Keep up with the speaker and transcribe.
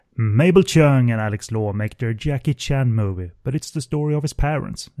Mabel Cheung and Alex Law make their Jackie Chan movie, but it's the story of his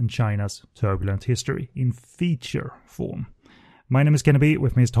parents and China's turbulent history in feature form. My name is Kenny B,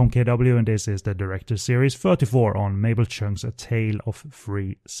 with me is Tom KW, and this is the Director Series 34 on Mabel Cheung's A Tale of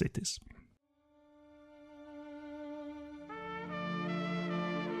Three Cities.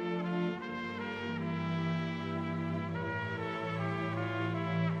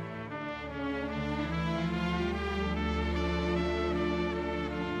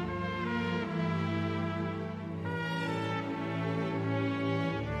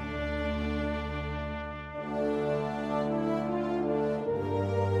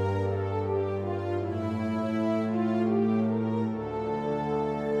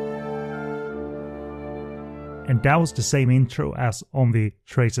 And that was the same intro as on the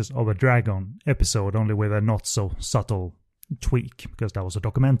Traces of a Dragon episode, only with a not so subtle tweak, because that was a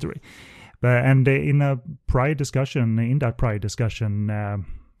documentary. And in that prior discussion, maybe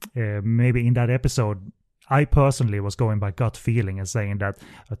in that episode, I personally was going by gut feeling and saying that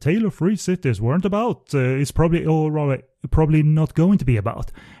A Tale of Three Cities weren't about, it's probably not going to be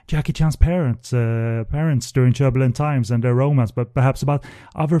about Jackie Chan's parents during turbulent times and their romance, but perhaps about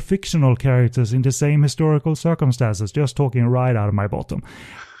other fictional characters in the same historical circumstances, just talking right out of my bottom.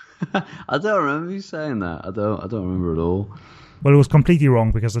 I don't remember you saying that. I don't remember at all. Well, it was completely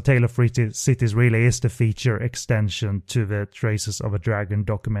wrong, because A Tale of Three Cities really is the feature extension to the Traces of a Dragon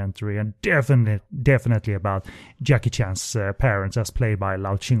documentary, and definitely about Jackie Chan's parents, as played by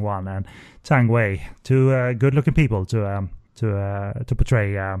Lau Ching-wan and Tang Wei, two good-looking people to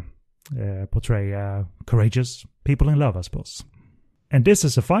portray courageous people in love, I suppose. And this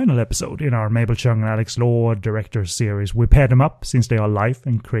is the final episode in our Mabel Cheung and Alex Law Director Series. We paired them up since they are life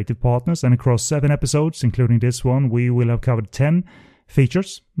and creative partners, and across 7 episodes, including this one, we will have covered 10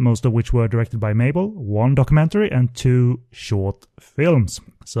 features, most of which were directed by Mabel, 1 documentary, and 2 short films.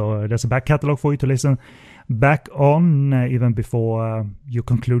 So there's a back catalogue for you to listen back on even before you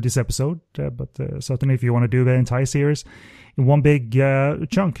conclude this episode. But certainly if you want to do the entire series in one big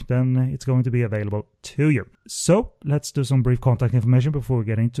chunk, then it's going to be available to you. So let's do some brief contact information before we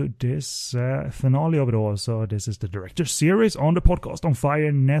get into this finale of it all. So this is the Director Series on the Podcast on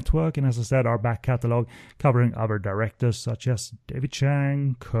Fire Network, and as I said, our back catalog covering other directors such as David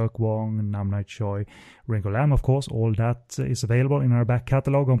Chang, Kirk Wong, Nam Nai Choi, Ringo Lam, of course. All that is available in our back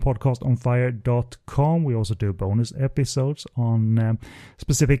catalog on podcastonfire.com. We also do bonus episodes on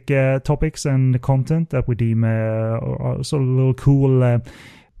specific topics and content that we deem sort of little cool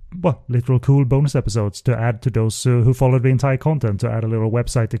literal cool bonus episodes to add to those who follow the entire content, to add a little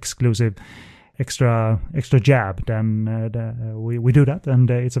website exclusive extra jab. Then we do that, and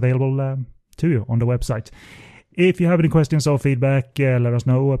it's available to you on the website. If you have any questions or feedback, let us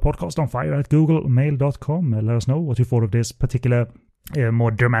know. podcastonfire@googlemail.com. Let us know what you thought of this particular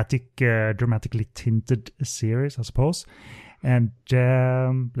more dramatically tinted series, I suppose. And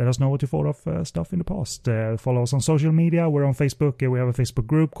let us know what you thought of stuff in the past. Follow us on social media. We're on Facebook. We have a Facebook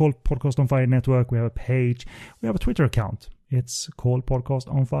group called Podcast on Fire Network. We have a page. We have a Twitter account. It's called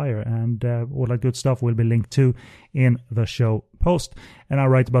Podcast on Fire. And all that good stuff will be linked to in the show post. And I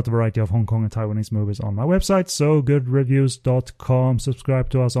write about a variety of Hong Kong and Taiwanese movies on my website, sogoodreviews.com.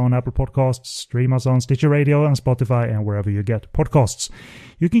 Subscribe to us on Apple Podcasts. Stream us on Stitcher Radio and Spotify and wherever you get podcasts.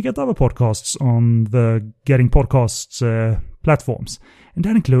 You can get other podcasts on the Getting Podcasts platforms, and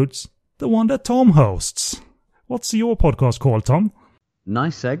that includes the one that Tom hosts. What's your podcast called, Tom?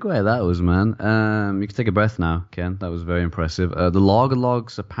 Nice segue that was, man. You can take a breath now, Ken. That was very impressive. The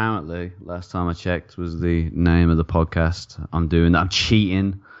Logologs, apparently, last time I checked, was the name of the podcast I'm doing. I'm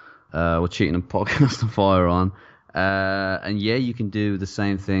cheating. We're cheating on Podcast on Fire on. And yeah, you can do the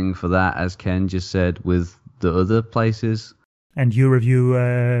same thing for that, as Ken just said, with the other places. And you review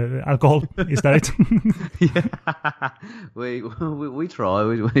alcohol, is that it? Yeah, we try.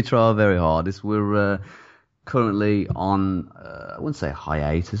 We try very hard. We're currently on, I wouldn't say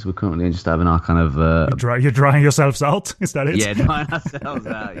hiatus. We're currently just having our kind of... You're drying yourselves out, is that it? Yeah, drying ourselves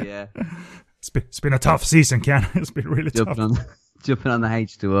out, yeah. It's been a tough season, Ken. It's been really tough. Jumping on the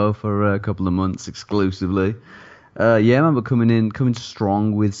H2O for a couple of months exclusively. Yeah, man, we're coming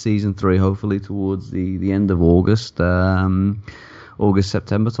strong with season 3, hopefully towards the end of August,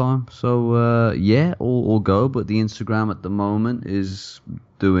 September time. So yeah, all go. But the Instagram at the moment is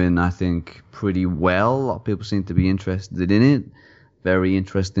doing, I think, pretty well. A lot of people seem to be interested in it. Very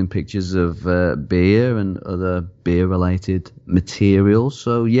interesting pictures of beer and other beer-related materials.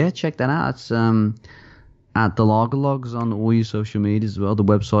 So yeah, check that out. It's at the Logologs on all your social media as well. The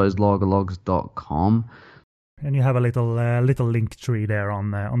website is logologs.com. And you have a little link tree there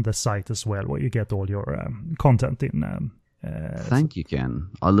on the site as well, where you get all your content in Thank you, Ken.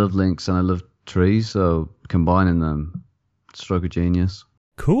 I love links and I love trees, so combining them, stroke of genius.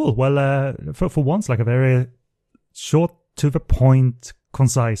 Cool. Well, for once, like a very short, to the point,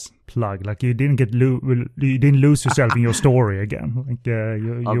 concise plug. Like you didn't you didn't lose yourself in your story again. Like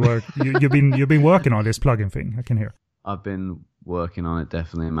you've been working on this plugin thing. I can hear. I've been working on it,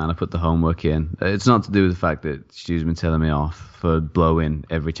 definitely, man. I put the homework in. It's not to do with the fact that Stu's been telling me off for blowing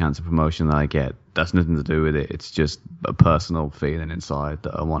every chance of promotion that I get. That's nothing to do with it. It's just a personal feeling inside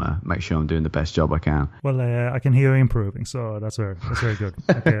that I want to make sure I'm doing the best job I can. Well, I can hear you improving, so that's very good.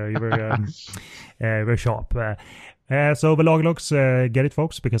 You're very sharp. So the logs, get it,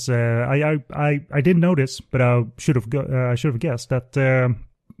 folks, because I didn't know this, but I should have guessed that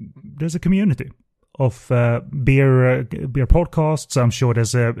there's a community of beer podcasts. I'm sure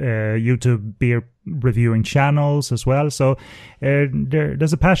there's a YouTube beer reviewing channels as well. So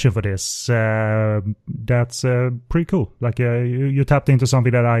there's a passion for this. That's pretty cool. Like you tapped into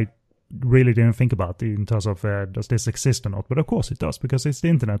something that I really didn't think about in terms of does this exist or not. But of course it does, because it's the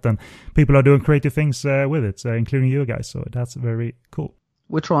internet and people are doing creative things with it, including you guys. So that's very cool.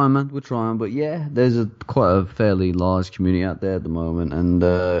 We're trying, man. We're trying, but yeah, there's quite a fairly large community out there at the moment, and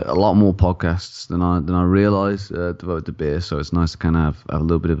a lot more podcasts than I realised devoted to beer. So it's nice to kind of have a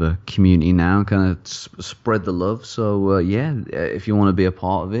little bit of a community now, and kind of spread the love. So yeah, if you want to be a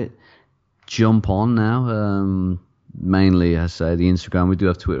part of it, jump on now. Mainly, I say the Instagram. We do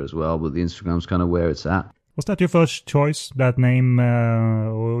have Twitter as well, but the Instagram's kind of where it's at. Was that your first choice, that name,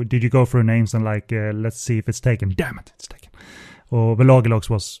 or did you go through names and like let's see if it's taken? Damn it, it's taken. Or the Lagerlogs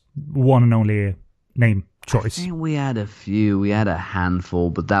was one and only name choice? I think we had a few. We had a handful,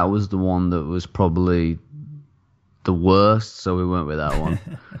 but that was the one that was probably the worst, so we went with that one.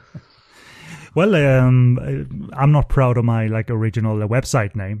 Well, I'm not proud of my like original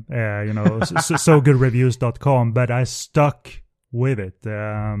website name, sogoodreviews.com, but I stuck with it.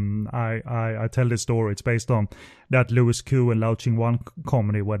 I tell this story. It's based on that Louis Koo and Lau Ching-wan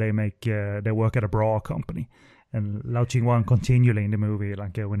comedy where they they work at a bra company. And Lau Ching-wan continually in the movie,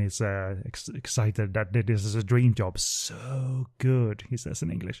 like when he's excited that this is a dream job. So good, he says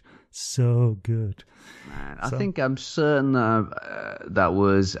in English. So good. Man, I think I'm certain that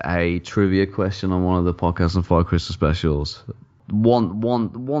was a trivia question on one of the podcasts on Fire Crystal specials.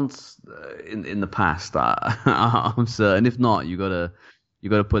 Once in the past, I'm certain. If not, you gotta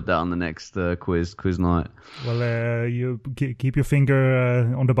put that on the next quiz night. Well, you keep your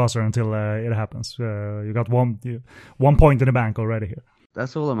finger on the buzzer until it happens. You got one point in the bank already here.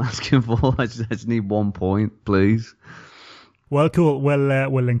 That's all I'm asking for. I just need 1 point, please. Well, cool.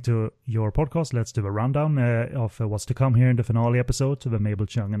 Well, we'll link to your podcast. Let's do a rundown of what's to come here in the finale episode to the Mabel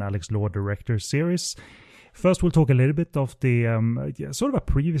Chung and Alex Lord Director Series. First, we'll talk a little bit of the sort of a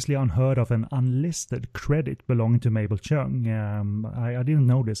previously unheard of and unlisted credit belonging to Mabel Chung. I didn't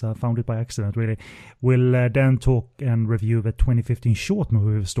know this. I found it by accident, really. We'll then talk and review the 2015 short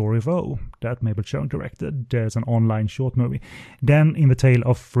movie, The Story of O, that Mabel Chung directed. It's an online short movie. Then, in the Tale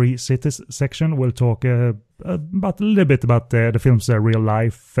of Free Cities section, we'll talk about a little bit about the film's real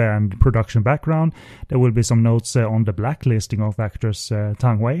life and production background. There will be some notes on the blacklisting of actress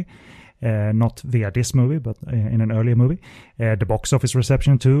Tang Wei. Not via this movie, but in an earlier movie. The box office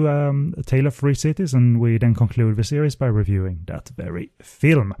reception to A Tale of Free Cities, and we then conclude the series by reviewing that very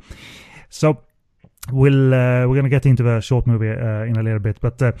film. So we're going to get into the short movie in a little bit,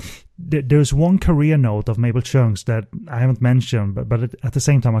 but there's one career note of Mabel Chung's that I haven't mentioned, but at the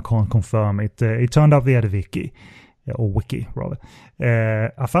same time I can't confirm it. It turned up via the wiki, or wiki rather.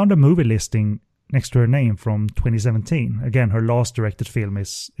 I found a movie listing next to her name from 2017. Again, her last directed film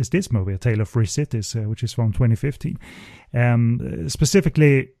is this movie, A Tale of Free Cities, which is from 2015.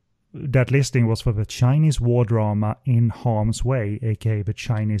 Specifically, that listing was for the Chinese war drama In Harm's Way, aka The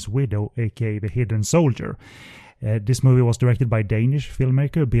Chinese Widow, aka The Hidden Soldier. This movie was directed by Danish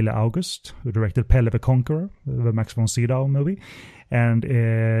filmmaker Bille August, who directed Pelle the Conqueror, the Max von Sydow movie. And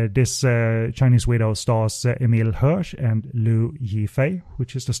this Chinese Widow stars Emile Hirsch and Liu Yifei,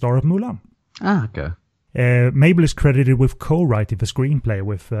 which is the star of Mulan. Ah, okay. Mabel is credited with co-writing the screenplay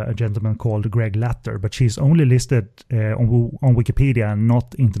with a gentleman called Greg Latter, but she's only listed on Wikipedia and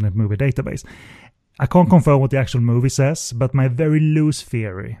not Internet Movie Database. I can't confirm what the actual movie says, but my very loose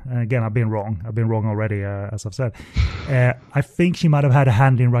theory, and again, I've been wrong already, as I've said, I think she might have had a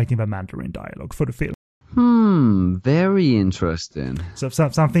hand in writing the Mandarin dialogue for the film. Very interesting. So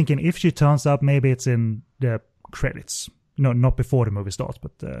I'm thinking if she turns up, maybe it's in the credits. No, not before the movie starts,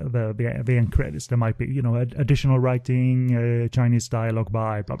 but the end credits. There might be, additional writing, Chinese dialogue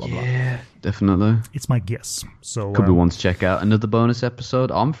by blah, blah, blah. Yeah, definitely. It's my guess. So could be one to check out. Another bonus episode.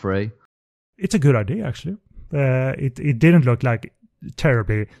 I'm free. It's a good idea, actually. It didn't look like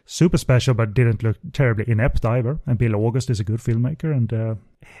terribly super special, but didn't look terribly inept either. And Bill August is a good filmmaker. And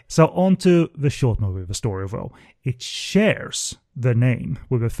so on to the short movie, The Story of O. It shares the name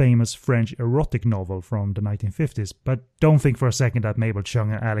with a famous French erotic novel from the 1950s, but don't think for a second that Mabel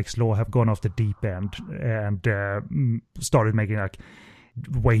Chung and Alex Law have gone off the deep end and started making like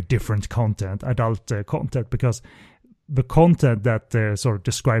way different content, adult content, because the content that sort of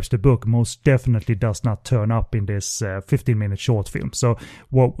describes the book most definitely does not turn up in this 15-minute short film. So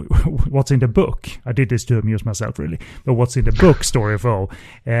what's in the book? I did this to amuse myself, really. But what's in the book, Story of O?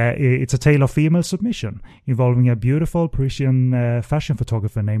 It's a tale of female submission involving a beautiful Parisian fashion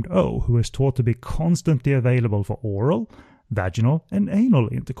photographer named O, who is taught to be constantly available for oral, vaginal and anal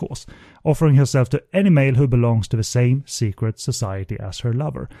intercourse, offering herself to any male who belongs to the same secret society as her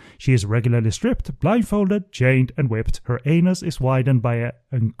lover. She is regularly stripped, blindfolded, chained and whipped. Her anus is widened by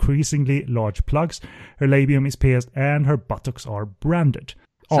increasingly large plugs, her labium is pierced, and her buttocks are branded.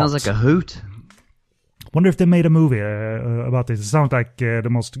 Sounds like a hoot. Wonder if they made a movie about this. It sounds like the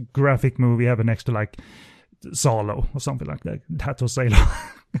most graphic movie ever, next to like Salo or something like that. That or Sailor.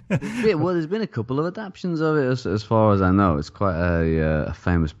 Yeah, well, there's been a couple of adaptations of it, as far as I know. It's quite a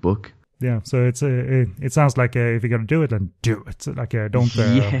famous book. Yeah, so it sounds like if you're gonna do it, then do it. Like don't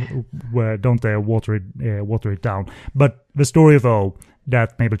water it down. But The Story of O,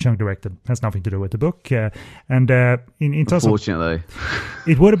 that Mabel Chung directed, has nothing to do with the book. In terms unfortunately,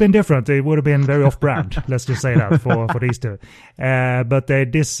 it would have been different. It would have been very off-brand. Let's just say that for these two. But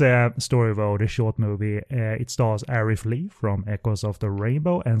this Story of O, the short movie, it stars Arif Lee from Echoes of the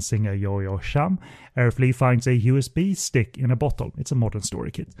Rainbow and singer Yo-Yo Sham. Arif Lee finds a USB stick in a bottle. It's a modern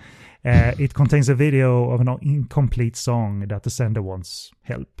story kit. It contains a video of an incomplete song that the sender wants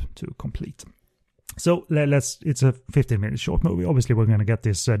help to complete. So it's a 15-minute short movie. Obviously, we're going to get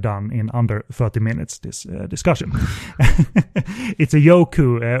this done in under 30 minutes, this discussion. It's a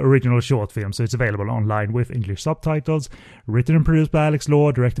Yoku original short film, so it's available online with English subtitles, written and produced by Alex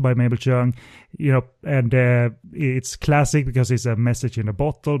Law, directed by Mabel Chung. And it's classic because it's a message in a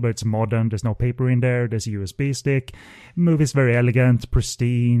bottle, but it's modern. There's no paper in there. There's a USB stick. The movie's very elegant,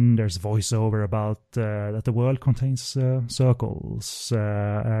 pristine. There's voiceover about that the world contains circles.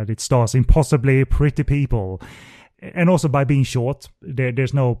 And it stars impossibly pretty people. And also, by being short,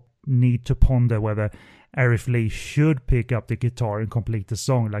 there's no need to ponder whether Arif Lee should pick up the guitar and complete the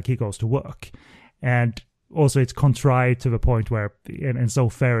song like he goes to work. And also, it's contrived to the point where, and so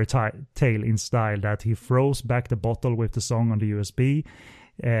fairy tale in style, that he throws back the bottle with the song on the USB,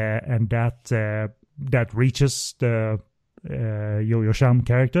 and that reaches the Yo-Yo Sham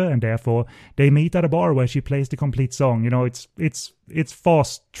character, and therefore they meet at a bar where she plays the complete song. It's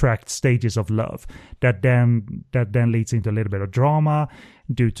fast-tracked stages of love that then leads into a little bit of drama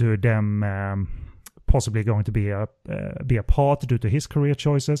due to them possibly going to be apart due to his career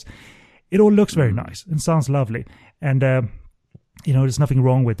choices. It all looks very nice and sounds lovely. And, there's nothing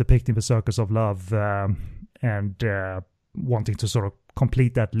wrong with depicting the circus of love and wanting to sort of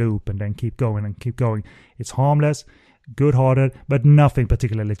complete that loop and then keep going and keep going. It's harmless, good-hearted, but nothing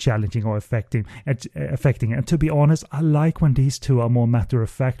particularly challenging or affecting. And to be honest, I like when these two are more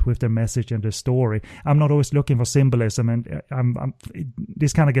matter-of-fact with their message and their story. I'm not always looking for symbolism, and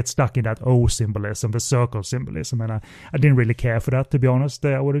this kind of gets stuck in that O symbolism, the circle symbolism, and I didn't really care for that, to be honest.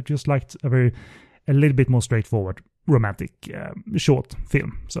 I would have just liked a little bit more straightforward, romantic, short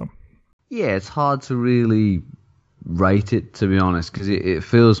film. So yeah, it's hard to really rate it, to be honest, because it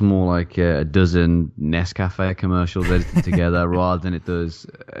feels more like a dozen Nescafe commercials edited together rather than it does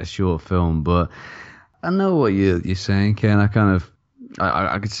a short film. But I know what you're saying, Ken. I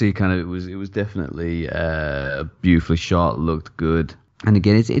could see kind of it was definitely beautifully shot, looked good, and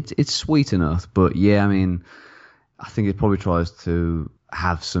again it's sweet enough. But yeah, I mean, I think it probably tries to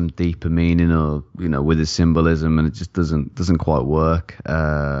have some deeper meaning, or with the symbolism, and it just doesn't quite work with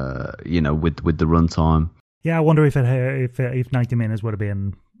the runtime. Yeah, I wonder if 90 minutes would have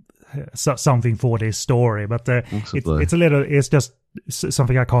been something for this story, but it's just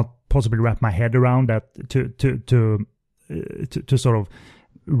something I can't possibly wrap my head around, that to sort of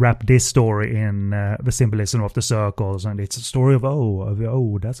wrap this story in the symbolism of the circles, and it's a story of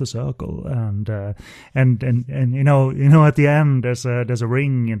that's a circle, and at the end there's a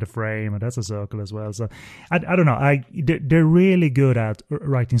ring in the frame, and that's a circle as well. So I don't know, they're really good at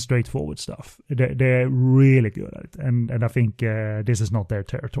writing straightforward stuff. They're really good at it, and I think this is not their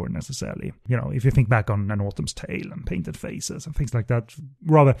territory necessarily. If you think back on An Autumn's Tale and Painted Faces and things like that,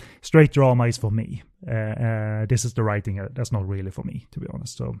 rather straight drama is for me. This is the writing that's not really for me, to be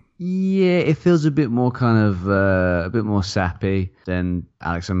honest. So yeah, it feels a bit more kind of a bit more sappy than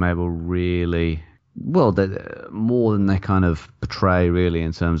Alex and Mabel really well, more than they kind of portray really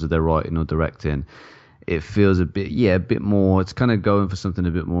in terms of their writing or directing. It feels a bit more. It's kind of going for something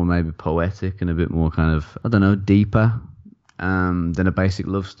a bit more maybe poetic and a bit more kind of, I don't know, deeper than a basic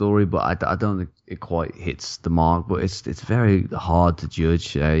love story. But I don't think it quite hits the mark. But it's very hard to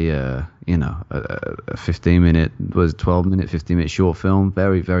judge a 15-minute, 15-minute short film.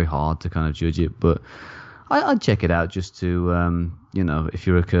 Very, very hard to kind of judge it. But I'd check it out just to if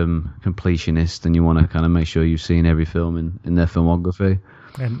you're a completionist and you want to kind of make sure you've seen every film in their filmography.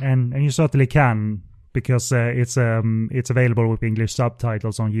 And you certainly can, because it's available with English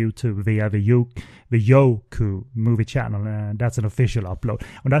subtitles on YouTube via the Youku movie channel. That's an official upload.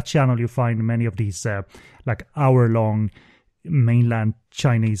 On that channel, you find many of these like hour-long mainland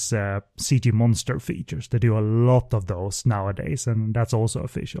Chinese CG monster features. They do a lot of those nowadays, and that's also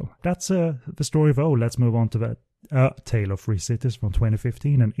official. That's the story of O. Let's move on to the Tale of Three Cities from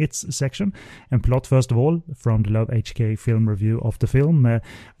 2015 and its section. And plot, first of all, from the Love HK film review of the film.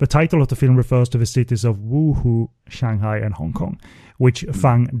 The title of the film refers to the cities of Wuhu, Shanghai, and Hong Kong, which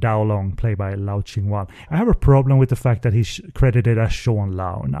Fang Daolong, played by Lau Ching-wan. I have a problem with the fact that he's credited as Sean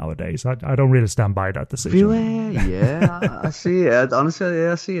Lau nowadays. I don't really stand by that decision. Everywhere, yeah. I see it. Honestly,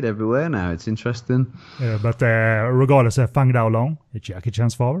 I see it everywhere now. It's interesting. But regardless, Fang Daolong, Jackie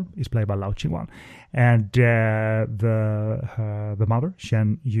Chan's father, is played by Lau Ching-wan. And the mother,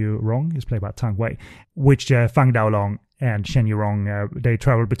 Shen Yu-rong, is played by Tang Wei, which Fang Daolong and Shen Yu-rong, they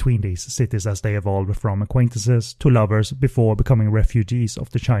travel between these cities as they evolve from acquaintances to lovers before becoming refugees of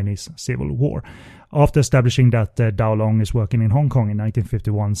the Chinese Civil War. After establishing that Daolong is working in Hong Kong in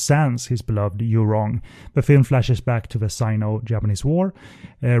 1951 sans his beloved Yu-rong, the film flashes back to the Sino-Japanese War.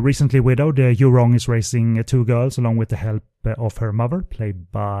 Recently widowed, Yu-rong is raising two girls along with the help of her mother,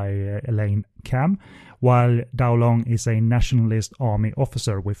 played by Elaine Kam, while Daolong is a nationalist army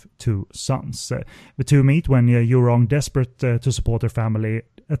officer with two sons. The two meet when Yu-rong, desperate to support her family,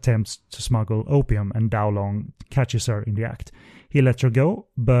 attempts to smuggle opium, and Daolong catches her in the act. He lets her go,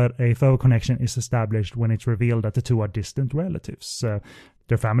 but a further connection is established when it's revealed that the two are distant relatives.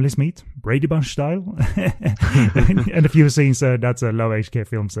 Their families meet, Brady Bunch style, and a few scenes, that's Love HK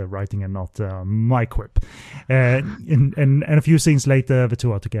Films writing and not my quip. And a few scenes later, the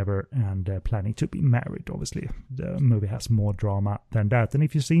two are together and planning to be married, obviously. The movie has more drama than that. And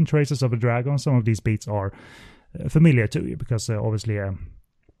if you've seen Traces of a Dragon, some of these beats are familiar to you, because obviously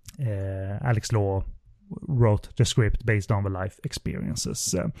Alex Law wrote the script based on the life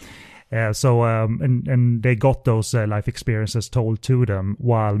experiences. And they got those life experiences told to them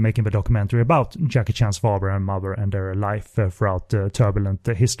while making the documentary about Jackie Chan's father and mother and their life throughout turbulent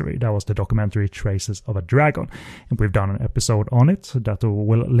history. That was the documentary Traces of a Dragon. And we've done an episode on it that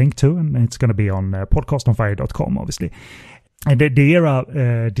we'll link to, and it's going to be on podcastonfire.com, obviously. And the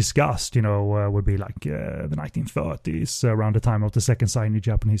era discussed, would be like the 1930s, around the time of the Second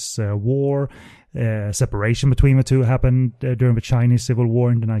Sino-Japanese War. Separation between the two happened during the Chinese Civil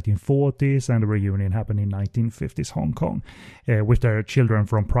War in the 1940s, and the reunion happened in 1950s Hong Kong, with their children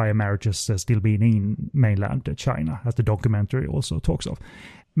from prior marriages still being in mainland China, as the documentary also talks of.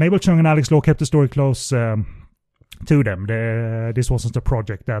 Mabel Cheung and Alex Law kept the story close to them. This wasn't a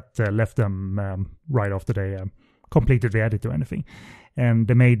project that left them right after they completed the edit or anything. And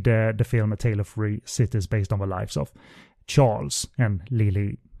they made the film A Tale of Three Cities based on the lives of Charles and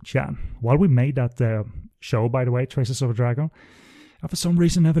Lily Chan. While we made that show, by the way, Traces of a Dragon, I for some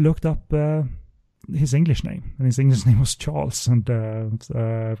reason never looked up his English name. And his English name was Charles. And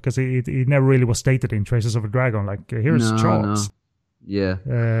because he never really was stated in Traces of a Dragon, like, here's Charles. No.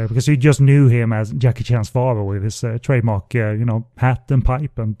 Yeah. Because you just knew him as Jackie Chan's father with his trademark, hat and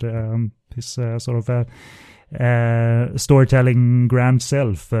pipe and his sort of storytelling grand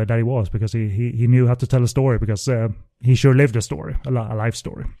self that he was, because he knew how to tell a story, because he sure lived a story, a life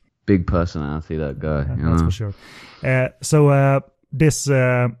story. Big personality, that guy. That's for sure. So this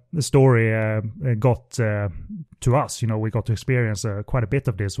story got to us. We got to experience quite a bit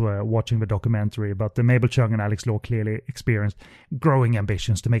of this watching the documentary, but Mabel Cheung and Alex Law clearly experienced growing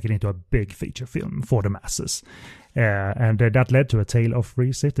ambitions to make it into a big feature film for the masses. And that led to A Tale of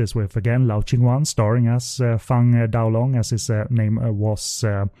Three Cities with, again, Lau Ching-wan starring as Fang Daolong, as his name was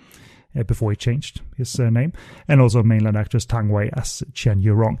before he changed his name, and also mainland actress Tang Wei as Shen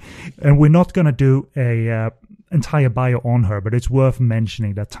Yu-rong. And we're not going to do a entire bio on her, but it's worth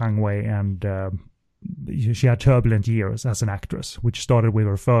mentioning that Tang Wei and she had turbulent years as an actress, which started with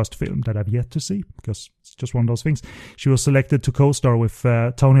her first film that I've yet to see, because it's just one of those things. She was selected to co-star with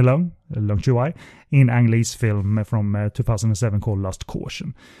Tony Leung Chiu-wai, in Ang Lee's film from 2007 called Lust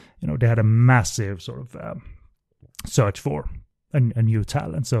Caution. They had a massive sort of search for a new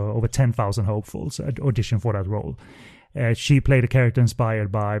talent. So over 10,000 hopefuls auditioned for that role. She played a character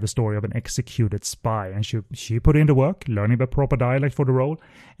inspired by the story of an executed spy, and she put in the work, learning the proper dialect for the role,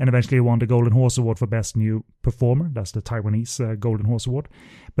 and eventually won the Golden Horse Award for Best New Performer. That's the Taiwanese Golden Horse Award.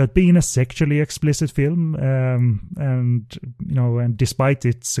 But being a sexually explicit film, and despite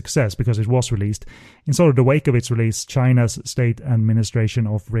its success because it was released, in sort of the wake of its release, China's State Administration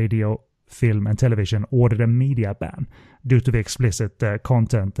of Radio, Film and Television ordered a media ban due to the explicit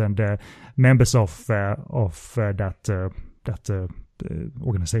content, and members of that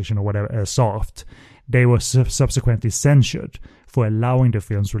organization or whatever, SAFT, they were subsequently censured for allowing the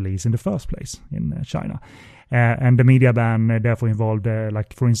film's release in the first place in China. And the media ban therefore involved,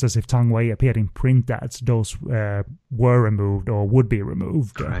 like for instance, if Tang Wei appeared in print ads, those were removed or would be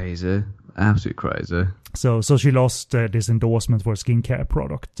removed. Crazy. Absolutely crazy. So she lost this endorsement for a skincare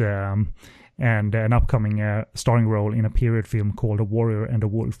product and an upcoming starring role in a period film called A Warrior and a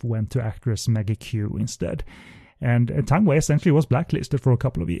Wolf went to actress Maggie Q instead. And Tang Wei essentially was blacklisted for a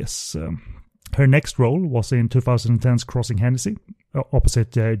couple of years. Her next role was in 2010's Crossing Hennessy,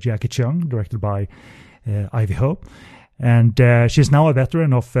 opposite Jackie Chung, directed by Ivy Ho. And she's now a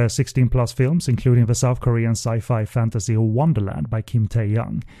veteran of 16-plus films, including the South Korean sci-fi fantasy Wonderland by Kim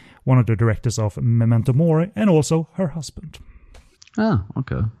Tae-young, one of the directors of Memento Mori, and also her husband. Oh,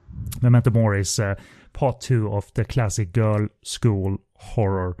 okay. Memento Mori is part 2 of the classic girl school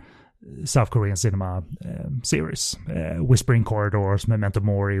horror South Korean cinema series. Whispering Corridors, Memento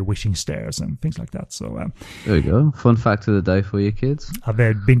Mori, Wishing Stairs, and things like that. So there you go. Fun fact of the day for your kids. I've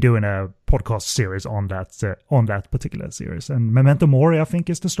been doing a podcast series on that particular series, and Memento Mori I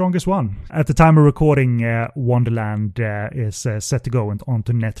think is the strongest one. At the time of recording, Wonderland is set to go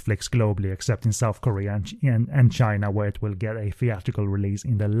onto Netflix globally, except in South Korea and China, where it will get a theatrical release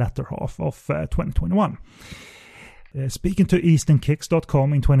in the latter half of 2021. Speaking to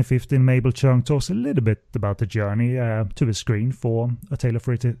EasternKicks.com in 2015, Mabel Chung talks a little bit about the journey to the screen for A Tale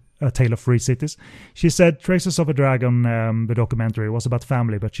of Three Cities. She said Traces of a Dragon, the documentary, was about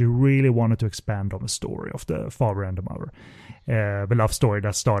family, but she really wanted to expand on the story of the father and the mother. The love story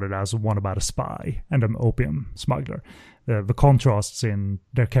that started as one about a spy and an opium smuggler. The contrasts in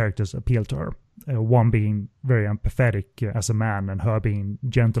their characters appealed to her. One being very empathetic as a man, and her being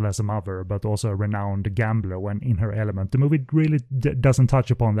gentle as a mother, but also a renowned gambler when in her element. The movie really doesn't touch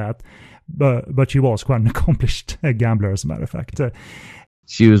upon that, but she was quite an accomplished gambler, as a matter of fact.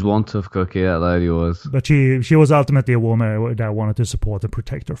 She was one tough cookie, that lady was. But she was ultimately a woman that wanted to support and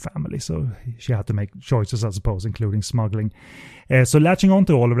protect her family, so she had to make choices, I suppose, including smuggling. So latching on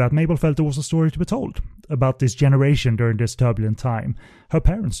to all of that, Mabel felt there was a story to be told about this generation during this turbulent time. Her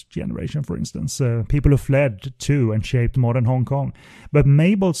parents' generation, for instance, people who fled to and shaped modern Hong Kong. But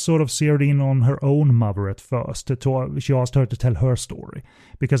Mabel sort of zeroed in on her own mother at first. She asked her to tell her story,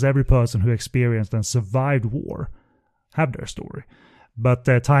 because every person who experienced and survived war had their story. But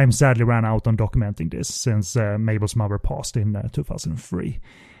time sadly ran out on documenting this, since Mabel's mother passed in 2003.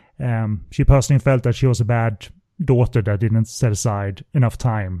 She personally felt that she was a bad daughter that didn't set aside enough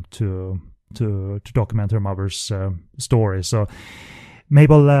time to document her mother's story. So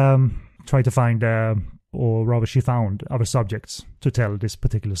Mabel tried to find, or rather she found, other subjects to tell this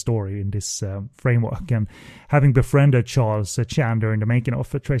particular story in this framework. And having befriended Charles Chan during the making of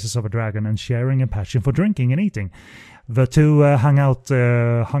Traces of a Dragon and sharing a passion for drinking and eating, the two hung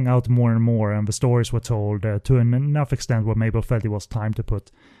out more and more, and the stories were told to enough extent where Mabel felt it was time to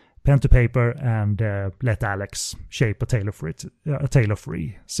put pen to paper and let Alex shape A Tale of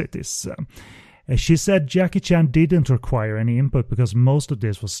Three Cities. She said Jackie Chan didn't require any input because most of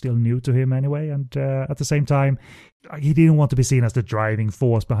this was still new to him anyway, and at the same time, he didn't want to be seen as the driving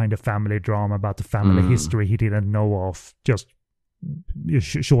force behind a family drama about the family history he didn't know of just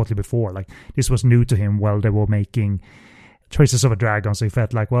shortly before. Like, this was new to him while they were making Traces of a Dragon, so he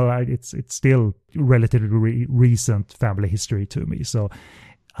felt like, well, it's still relatively recent family history to me, so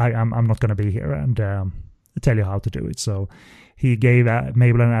I'm not going to be here and tell you how to do it. So he gave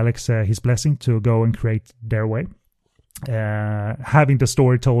Mabel and Alex his blessing to go and create their way. Having the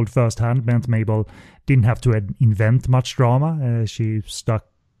story told firsthand meant Mabel didn't have to invent much drama. She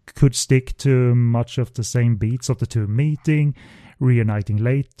could stick to much of the same beats of the two meeting, reuniting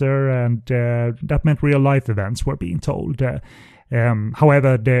later, and that meant real life events were being told.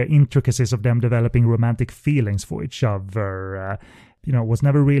 However, the intricacies of them developing romantic feelings for each other was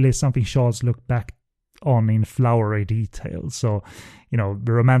never really something Charles looked back on in flowery detail. So,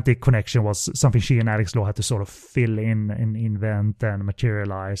 the romantic connection was something she and Alex Law had to sort of fill in and invent and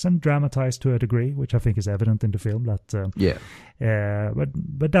materialize and dramatize to a degree, which I think is evident in the film. But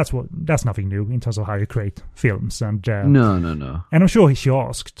that's nothing new in terms of how you create films. And No. And I'm sure she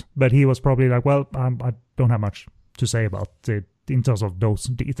asked, but he was probably like, well, I don't have much to say about it in terms of those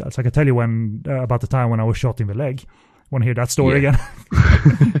details. I can tell you about the time when I was shot in the leg. Want to hear that story again?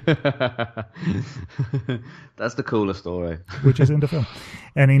 That's the coolest story. Which is in the film.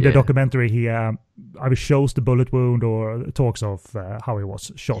 And in the documentary, he either shows the bullet wound or talks of how he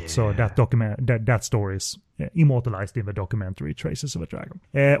was shot. So that story is immortalized in the documentary Traces of a Dragon.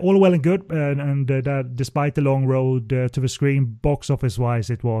 All well and good, and that despite the long road to the screen, box office-wise,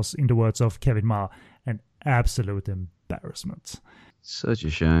 it was, in the words of Kevin Ma, an absolute embarrassment. Such a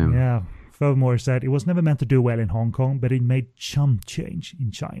shame. Yeah. Furthermore, said it was never meant to do well in Hong Kong, but it made chump change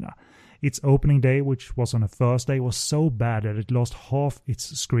in China. Its opening day, which was on a Thursday, was so bad that it lost half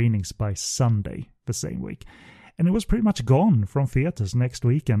its screenings by Sunday the same week. And it was pretty much gone from theaters next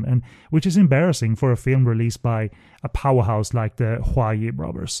weekend, and which is embarrassing for a film released by a powerhouse like the Huayi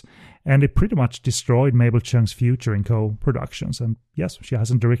brothers. And it pretty much destroyed Mabel Chung's future in co-productions. And yes, she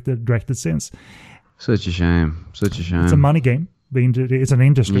hasn't directed since. Such a shame. It's a money game. It's an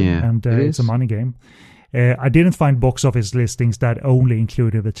industry, and it's a money game. I didn't find box office listings that only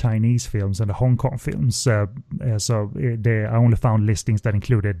included the Chinese films and the Hong Kong films. I only found listings that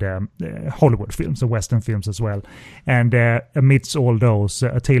included Hollywood films and Western films as well. And amidst all those,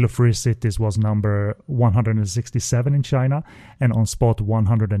 A Tale of Three Cities was number 167 in China and on spot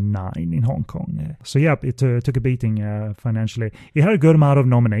 109 in Hong Kong. It took a beating financially. It had a good amount of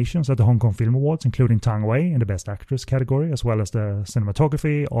nominations at the Hong Kong Film Awards, including Tang Wei in the Best Actress category, as well as the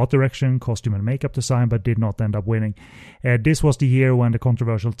cinematography, art direction, costume and makeup design, but did not end up winning. This was the year when the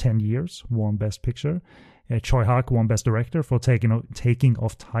controversial 10 Years won Best Picture. Choi Hak won Best Director for taking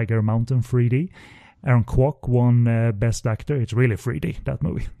off Tiger Mountain 3D. Aaron Kwok won Best Actor. It's really 3D, that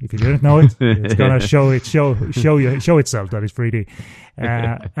movie. If you didn't know it, it's gonna show itself that it's 3D.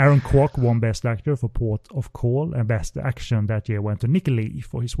 Aaron Kwok won Best Actor for Port of Call, and Best Action that year went to Nick Lee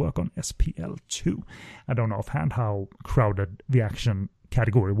for his work on SPL 2. I don't know offhand how crowded the action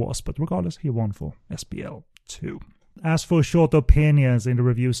category was, but regardless, he won for SPL 2. As for short opinions in the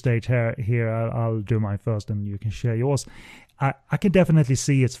review stage here I'll do mine first and you can share yours. I can definitely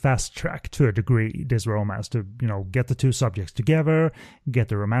see it's fast track to a degree, this romance, to get the two subjects together, get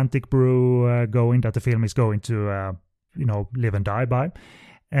the romantic brew going that the film is going to live and die by,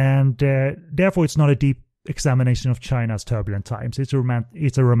 and therefore it's not a deep examination of China's turbulent times.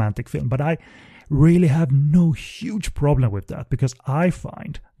 It's a romantic film, but I really have no huge problem with that, because I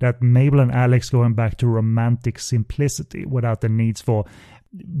find that Mabel and Alex going back to romantic simplicity without the needs for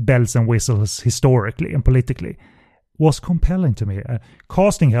bells and whistles historically and politically was compelling to me.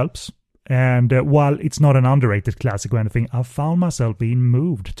 Casting helps, and while it's not an underrated classic or anything, I found myself being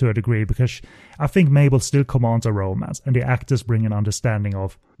moved to a degree, because I think Mabel still commands a romance, and the actors bring an understanding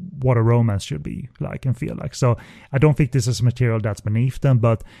of what a romance should be like and feel like. So I don't think this is material that's beneath them,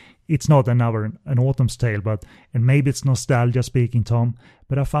 but it's not an Autumn's Tale, and maybe it's nostalgia speaking, Tom,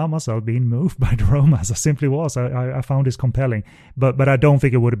 but I found myself being moved by the romance. I simply was. I found this compelling, but I don't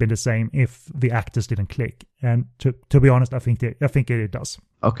think it would have been the same if the actors didn't click. And to be honest, I think it does.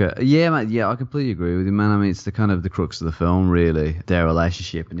 Okay, yeah, man, yeah, I completely agree with you, man. I mean, it's the kind of the crux of the film, really, their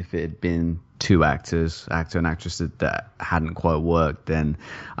relationship, and if it had been two actors, actor and actress, that hadn't quite worked, then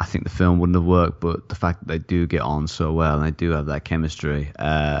I think the film wouldn't have worked. But the fact that they do get on so well and they do have that chemistry,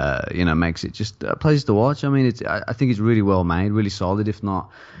 makes it just a pleasure to watch. I mean, I think it's really well made, really solid, if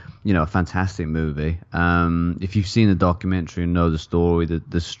not, a fantastic movie. If you've seen the documentary and know the story,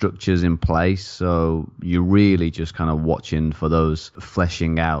 the structure's in place, so you're really just kind of watching for those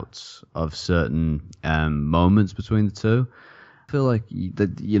fleshing out of certain moments between the two. I feel like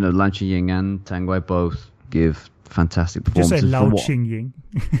that Lam Ching-ying and Tang Wei both give fantastic performances. Did you say Lao Ching-ying?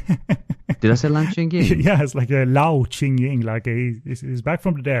 Did I say Lam Ching-ying? Yeah, it's like a Lao Ching-ying, like he's back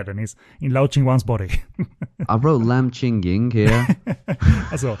from the dead and he's in Lao Ching-wan's body. I wrote Lam Ching-ying here.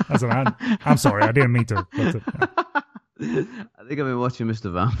 I'm sorry, I didn't mean to. I think I've been watching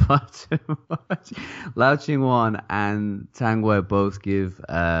Mr. Vampire too much. Lau Ching-wan and Tang Wei both give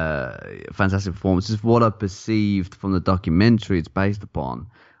fantastic performances. What I perceived from the documentary it's based upon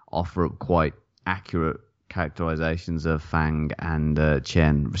offer up quite accurate characterizations of Fang and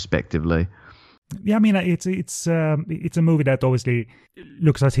Chen, respectively. Yeah, I mean, it's a movie that obviously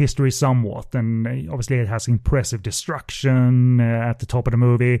looks at history somewhat, and obviously it has impressive destruction at the top of the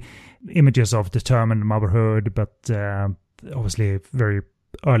movie, images of determined motherhood, but obviously very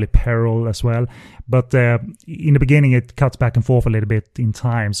early Peril as well. But in the beginning, it cuts back and forth a little bit in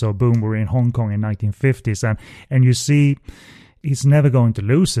time. So boom, we're in Hong Kong in 1950s, and you see he's never going to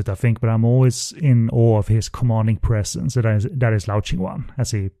lose it, I think. But I'm always in awe of his commanding presence. That is Lau Ching-wan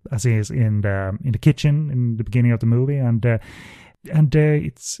as he is in the kitchen in the beginning of the movie, and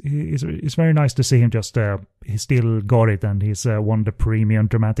it's very nice to see him just he still got it, and he's one of the premium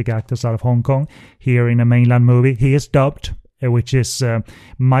dramatic actors out of Hong Kong here in a mainland movie. He is dubbed, which is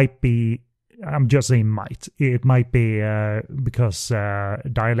might be, I'm just saying might, it might be because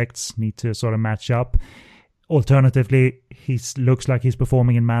dialects need to sort of match up. Alternatively, he looks like he's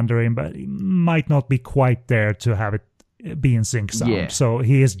performing in Mandarin, but he might not be quite there to have it be in sync sound. Yeah. So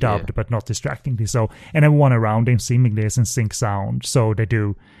he is dubbed, but not distractingly so. And everyone around him seemingly is in sync sound. So they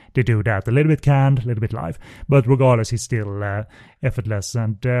do that. A little bit canned, a little bit live. But regardless, he's still effortless.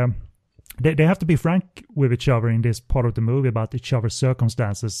 And they have to be frank with each other in this part of the movie about each other's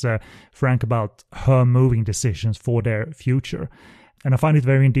circumstances. Frank about her moving decisions for their future. And I find it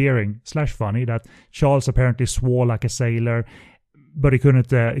very endearing / funny that Charles apparently swore like a sailor, but he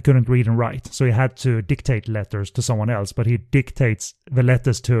couldn't read and write, so he had to dictate letters to someone else. But he dictates the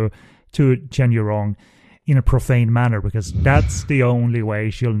letters to Chen Yurong in a profane manner, because that's the only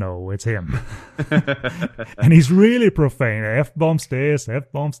way she'll know it's him. And he's really profane. F-bombs this,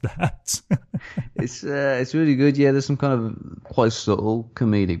 F-bombs that. It's really good. Yeah, there's some kind of quite subtle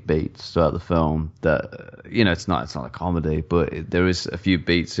comedic beats throughout the film that it's not a comedy, but there is a few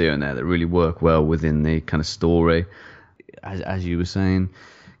beats here and there that really work well within the kind of story. As you were saying,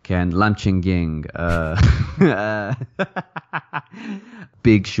 Ken, Lam Ching-ying,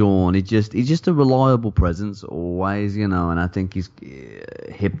 Big Sean, he's just a reliable presence always, and I think he's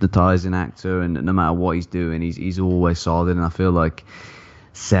a hypnotizing actor, and no matter what he's doing, he's always solid, and I feel like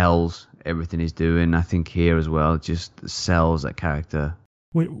sells everything he's doing. I think here as well, just sells that character.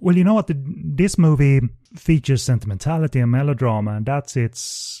 Well, you know what? This movie features sentimentality and melodrama, and that's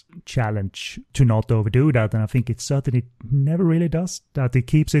its challenge, to not overdo that. And I think it certainly never really does that. It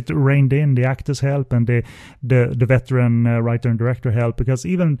keeps it reined in. The actors help, and the veteran writer and director help, because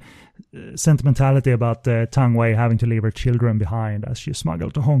even sentimentality about Tang Wei having to leave her children behind as she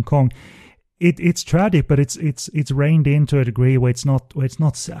smuggled to Hong Kong, it's tragic, but it's reined in to a degree where it's not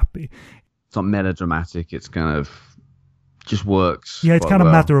sappy. It's not melodramatic. It's kind of just works. Yeah, it's kind of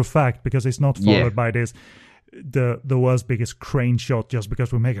matter of fact, because it's not followed by this the world's biggest crane shot just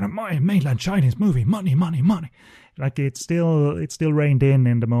because we're making a mainland Chinese movie. Money. Like it's still reined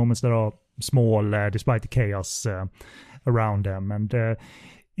in the moments that are small, despite the chaos around them. And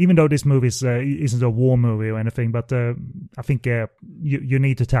even though this movie isn't a war movie or anything, but I think you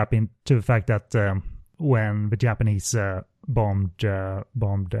need to tap into the fact that when the Japanese bombed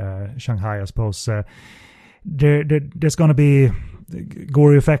Shanghai, I suppose, there's going to be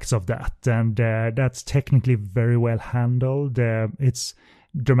gory effects of that, and that's technically very well handled. It's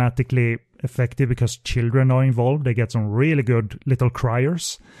dramatically effective because children are involved. They get some really good little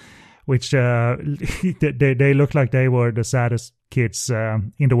criers, which they look like they were the saddest kids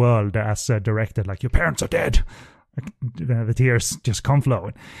in the world as directed. Like, your parents are dead. The tears just come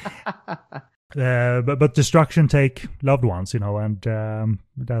flowing. But destruction take loved ones, and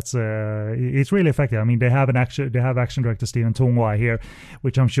that's it's really effective. I mean, they have action director Stephen Tung-Wai here,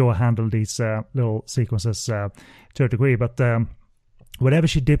 which I'm sure handled these little sequences to a degree. But whatever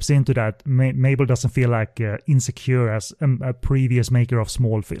she dips into, that Mabel doesn't feel like insecure as a previous maker of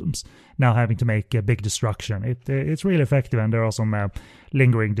small films, now having to make big destruction. It's really effective, and there are some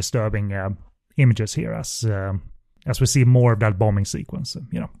lingering, disturbing images here as we see more of that bombing sequence.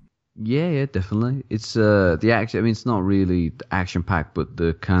 Yeah, definitely. It's the action. I mean, it's not really action packed, but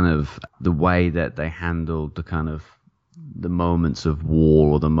the kind of the way that they handled the kind of the moments of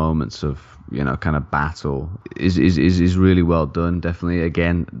war or the moments of kind of battle is really well done. Definitely,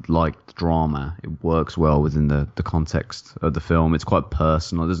 again, like drama, it works well within the context of the film. It's quite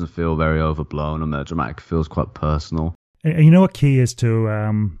personal. It doesn't feel very overblown or melodramatic. It feels quite personal. And you know what key is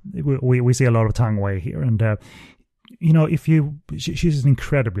to we see a lot of Tang Wei here, and she's an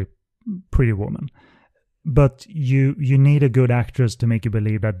incredibly pretty woman, but you need a good actress to make you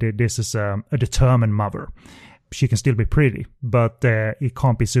believe that this is a determined mother. She can still be pretty, but it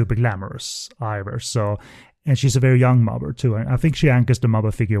can't be super glamorous either. So, and she's a very young mother too. And I think she anchors the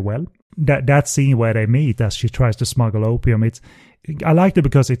mother figure well. That scene where they meet as she tries to smuggle opium, I liked it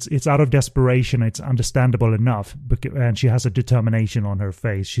because it's out of desperation. It's understandable enough, and she has a determination on her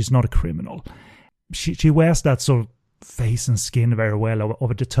face. She's not a criminal. She wears that sort of face and skin very well of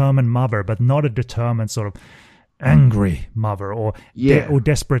a determined mother, but not a determined sort of angry mother, or Yeah.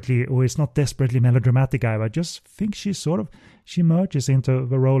 desperately, or it's not desperately melodramatic either. I just think she merges into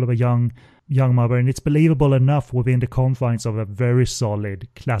the role of a young mother, and it's believable enough within the confines of a very solid,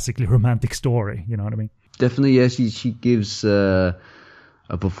 classically romantic story. You know what I mean? Definitely, yeah. She gives a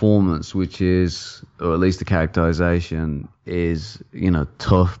performance which is, or at least the characterization is,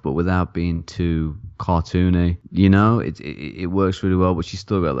 tough, but without being too cartoony. It works really well, but she's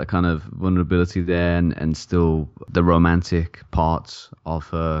still got that kind of vulnerability there, and still the romantic parts of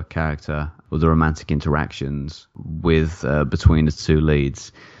her character, or the romantic interactions with between the two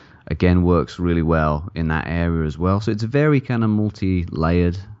leads, again works really well in that area as well. So it's a very kind of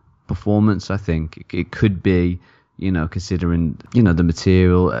multi-layered performance. I think it could be, considering, the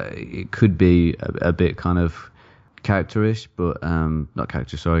material, it could be a bit kind of characterish, but not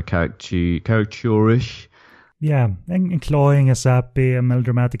character, sorry, caricaturish. Yeah, and cloying and sappy and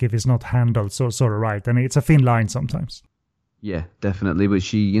melodramatic if it's not handled sort of right. And it's a thin line sometimes. Yeah, definitely. But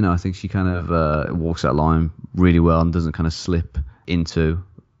she, I think she kind of walks that line really well and doesn't kind of slip into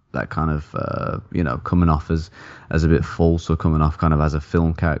that kind of, coming off as a bit false, or coming off kind of as a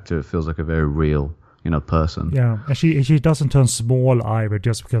film character. It feels like a very real, person. Yeah, and she doesn't turn small either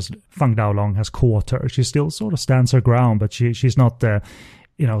just because Fang Daolong has caught her. She still sort of stands her ground, but she's not,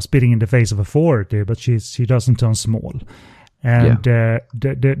 spitting in the face of authority, but she doesn't turn small. And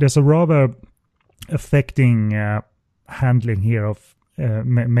there's a rather affecting handling here of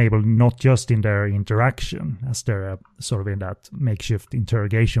Mabel, not just in their interaction, as they're sort of in that makeshift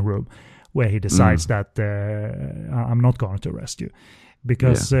interrogation room, where he decides that I'm not going to arrest you.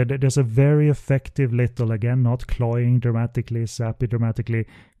 Because there's a very effective little, again, not cloying dramatically, sappy dramatically,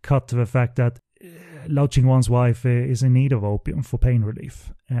 cut to the fact that Lao Ching-wan's wife is in need of opium for pain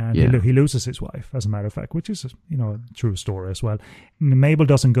relief. And he loses his wife, as a matter of fact, which is, a true story as well. Mabel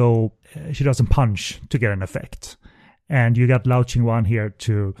doesn't go, she doesn't punch to get an effect. And you got Lao Ching-wan here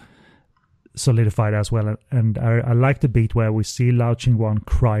to solidify that as well. And I like the beat where we see Lao Ching-wan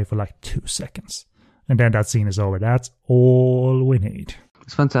cry for like 2 seconds. And then that scene is over. That's all we need.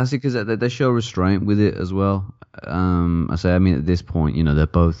 It's fantastic because they show restraint with it as well. At this point, they're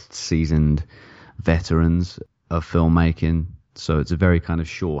both seasoned veterans of filmmaking. So it's a very kind of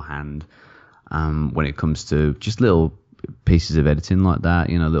shorthand when it comes to just little pieces of editing like that,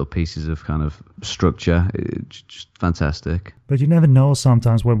 little pieces of kind of structure. It's just fantastic. But you never know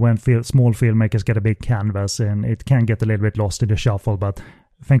sometimes when small filmmakers get a big canvas, and it can get a little bit lost in the shuffle, but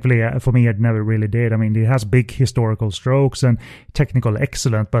thankfully, for me, it never really did. I mean, it has big historical strokes and technical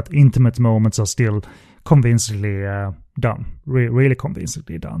excellence, but intimate moments are still convincingly done, really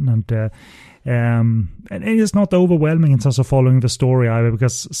convincingly done. And it's not overwhelming in terms of following the story either,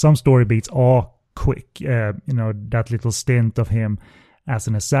 because some story beats are quick. That little stint of him as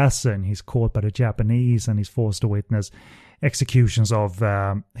an assassin, he's caught by the Japanese and he's forced to witness executions of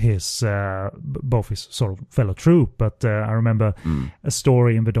both his sort of fellow troop, but I remember a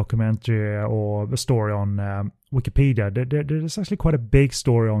story in the documentary, or a story on Wikipedia. There's actually quite a big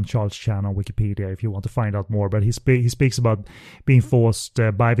story on Charles Chan on Wikipedia if you want to find out more, but he speaks about being forced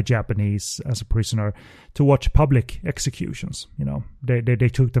by the Japanese as a prisoner to watch public executions. They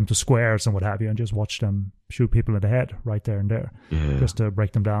took them to squares and what have you, and just watched them shoot people in the head right there and there, just to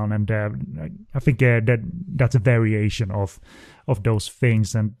break them down. And I think that's a variation of those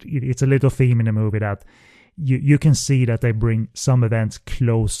things, and it's a little theme in the movie that you can see that they bring some events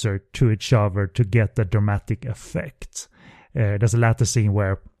closer to each other to get the dramatic effect. There's a latter scene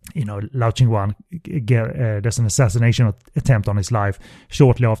where Lao Ching-wan there's an assassination attempt on his life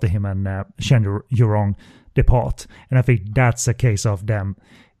shortly after him and Shen Yurong depart, and I think that's a case of them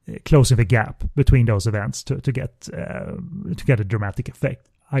closing the gap between those events to get a dramatic effect.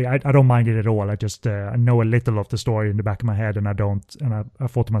 I don't mind it at all. I just I know a little of the story in the back of my head, and I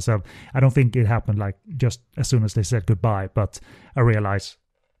thought to myself, I don't think it happened like just as soon as they said goodbye, but I realize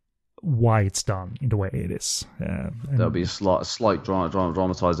why it's done in the way it is. There'll be a slight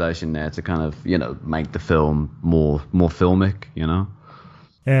dramatization there to kind of make the film more filmic.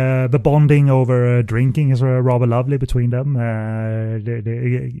 The bonding over drinking is rather lovely between them.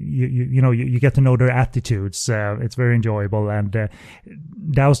 You get to know their attitudes. It's very enjoyable, and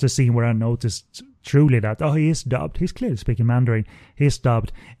that was the scene where I noticed truly that he is dubbed. He's clearly speaking Mandarin. He's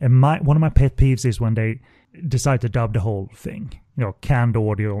dubbed, and one of my pet peeves is when they decide to dub the whole thing. Canned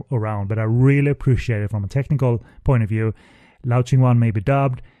audio around, but I really appreciate it from a technical point of view. Lao Ching-wan may be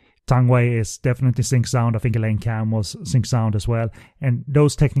dubbed. Tang Wei is definitely sync sound. I think Elaine Kam was sync sound as well. And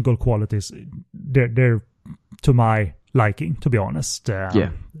those technical qualities, they're to my liking, to be honest. But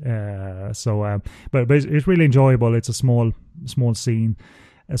it's really enjoyable. It's a small scene.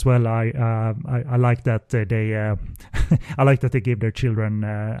 as well. I like that they I like that they give their children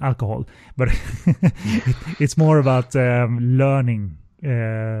alcohol, but it's more about learning.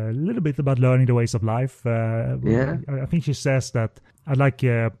 A little bit about learning the ways of life. I think she says that I'd like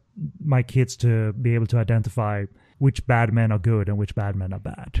my kids to be able to identify which bad men are good and which bad men are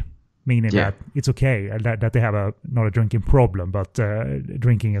bad. Meaning that it's okay that they have not a drinking problem, but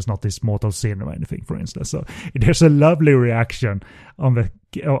drinking is not this mortal sin or anything, for instance. So there's a lovely reaction on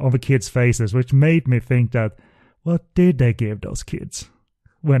the kids' faces, which made me think that what did they give those kids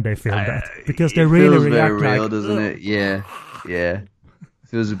when they filmed that? Because they really react very real, like, doesn't it? Yeah. It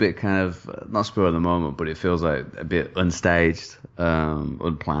feels a bit kind of not spur of the moment, but it feels like a bit unstaged,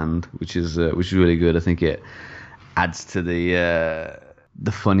 unplanned, which is really good. I think it adds to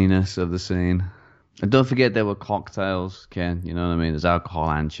the funniness of the scene. And don't forget there were cocktails, Ken. You know what I mean? There's alcohol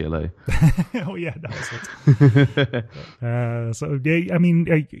and chili. Oh yeah, that was it. So I mean,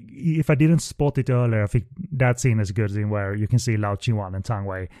 if I didn't spot it earlier, I think that scene is a good scene where you can see Lau Ching-wan and Tang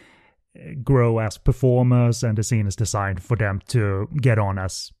Wei grow as performers, and the scene is designed for them to get on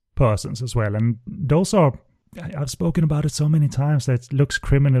as persons as well. And those are, I've spoken about it so many times that it looks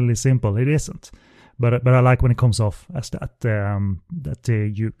criminally simple. It isn't. But I like when it comes off as that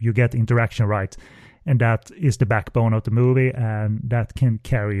you get interaction right, and that is the backbone of the movie, and that can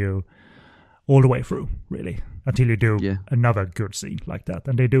carry you all the way through, really, until you do another good scene like that.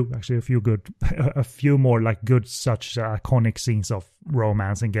 And they do actually a few more like good such iconic scenes of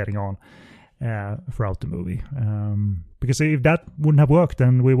romance and getting on throughout the movie. Because if that wouldn't have worked,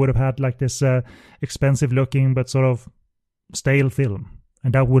 then we would have had like this expensive looking but sort of stale film,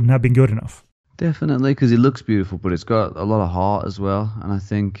 and that wouldn't have been good enough. Definitely, because it looks beautiful, but it's got a lot of heart as well. And I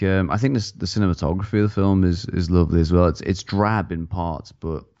think the cinematography of the film is lovely as well. It's drab in parts,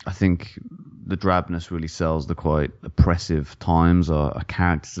 but I think the drabness really sells the quite oppressive times or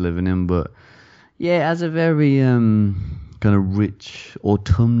characters living in. But yeah, it has a very kind of rich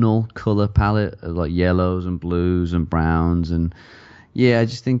autumnal color palette, like yellows and blues and browns, and yeah, I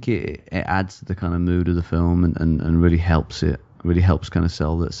just think it adds to the kind of mood of the film and really helps it. Really helps kind of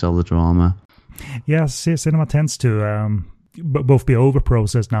sell the drama. Yeah, cinema tends to both be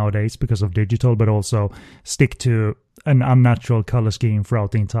over-processed nowadays because of digital, but also stick to an unnatural color scheme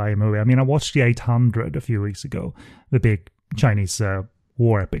throughout the entire movie. I mean, I watched The 800 a few weeks ago, the big Chinese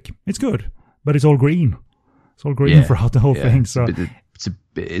war epic. It's good, but it's all green. It's all green throughout the whole thing. So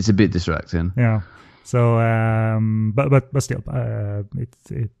it's a bit distracting. Yeah. So, but still,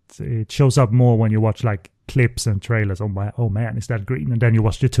 it shows up more when you watch like clips and trailers. Oh man, is that green? And then you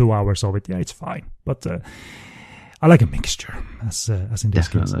watch the 2 hours of it. Yeah, it's fine. But I like a mixture, as in this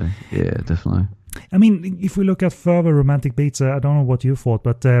case. Yeah, definitely. I mean, if we look at further romantic beats, I don't know what you thought,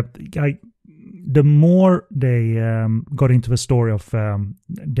 but the more they got into the story of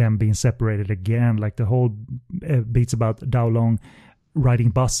them being separated again, like the whole beats about Dao Long riding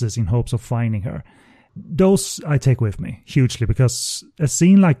buses in hopes of finding her. Those I take with me hugely, because a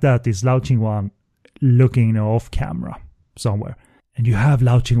scene like that is Lau Ching-wan looking off camera somewhere, and you have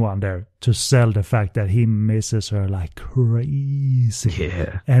Lau Ching-wan there to sell the fact that he misses her like crazy.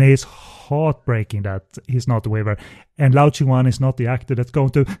 Yeah. And it's heartbreaking that he's not with her. And Lau Ching-wan is not the actor that's going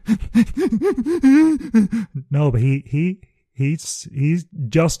to no, but he's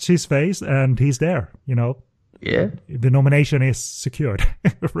just his face and he's there, you know. Yeah. The nomination is secured.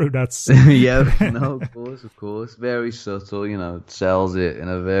 That's yeah, no, of course. Very subtle, you know, sells it in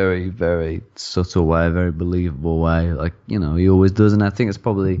a very, very subtle way, very believable way. Like, you know, he always does. And I think it's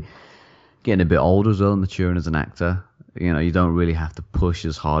probably getting a bit older as well, maturing as an actor. You know, you don't really have to push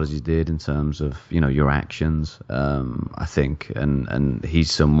as hard as you did in terms of, you know, your actions, I think. And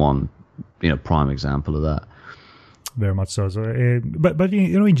he's someone, you know, prime example of that. Very much so. But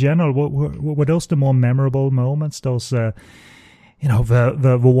you know, in general, were those the more memorable moments? Those, you know,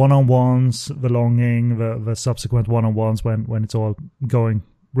 the one-on-ones, the longing, the subsequent one-on-ones when it's all going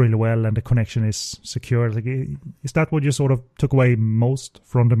really well and the connection is secure. Like, is that what you sort of took away most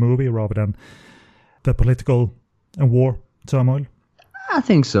from the movie, rather than the political and war turmoil? I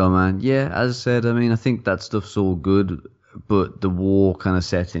think so, man. Yeah, as I said, I mean, I think that stuff's all good. But the war kind of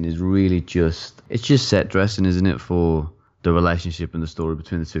setting is really it's just set dressing, isn't it, for the relationship and the story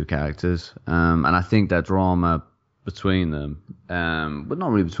between the two characters. And I think that drama between them, but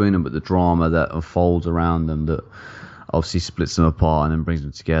not really between them, but the drama that unfolds around them that obviously splits them apart and then brings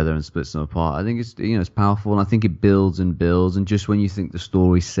them together and splits them apart. I think it's, you know, it's powerful, and I think it builds and builds. And just when you think the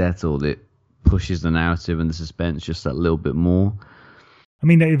story's settled, it pushes the narrative and the suspense just that little bit more. I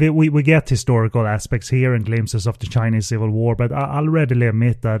mean, we get historical aspects here and glimpses of the Chinese Civil War, but I'll readily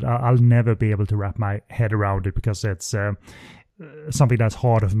admit that I'll never be able to wrap my head around it, because it's something that's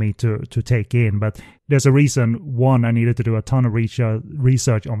hard for me to take in. But there's a reason. One, I needed to do a ton of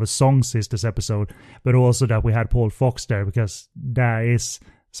research on the Song Sisters episode, but also that we had Paul Fox there, because that is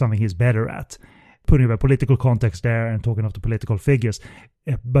something he's better at, putting the political context there and talking of the political figures.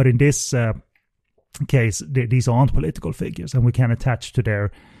 But in this case, these aren't political figures, and we can attach to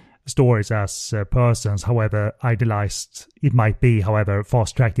their stories as persons, however idealized it might be, however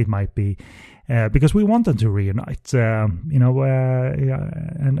fast-tracked it might be, because we want them to reunite, and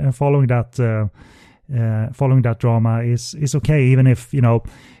following that drama is okay, even if,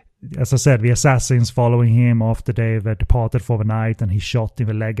 as I said, the assassins following him after they've departed for the night and he shot in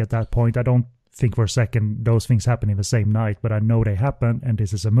the leg at that point. I don't think for a second those things happen in the same night, but I know they happen, and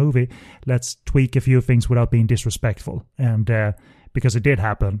this is a movie. Let's tweak a few things without being disrespectful, and because it did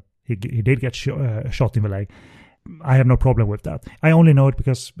happen, he did get shot in the leg. I have no problem with that. I only know it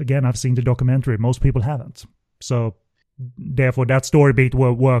because, again, I've seen the documentary. Most people haven't. So, therefore, that story beat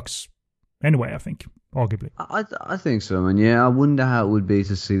works anyway, I think, arguably. I think so. And yeah, I wonder how it would be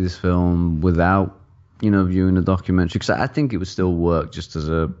to see this film without, viewing the documentary. Because I think it would still work just as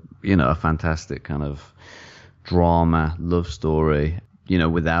a fantastic kind of drama, love story,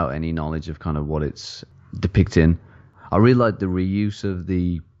 without any knowledge of kind of what it's depicting. I really like the reuse of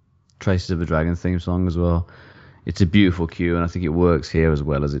the Traces of a Dragon theme song as well. It's a beautiful cue, and I think it works here as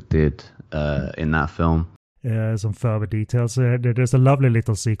well as it did in that film. Some further details. There's a lovely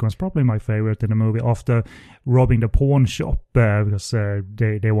little sequence, probably my favorite in the movie, after robbing the pawn shop, because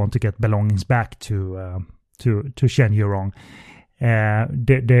they want to get belongings back to Shen Yurong.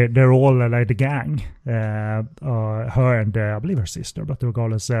 They're all like the gang, her and I believe her sister, but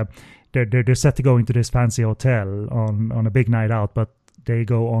regardless, they're set to go into this fancy hotel on a big night out, but they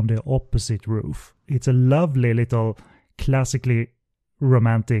go on the opposite roof. It's a lovely little classically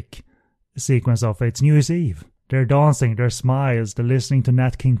romantic sequence of it's New Year's Eve. They're dancing, they're smiles, they're listening to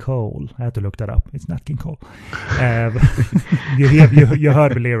Nat King Cole. I had to look that up. It's Nat King Cole. You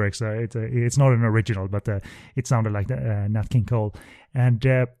heard the lyrics. It's not an original, but it sounded like Nat King Cole. And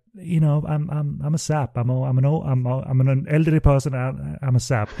I'm a sap. I'm an elderly person. I'm a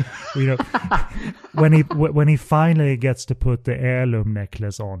sap. When he finally gets to put the heirloom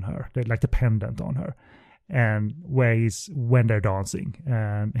necklace on her, like the pendant on her, and when they're dancing,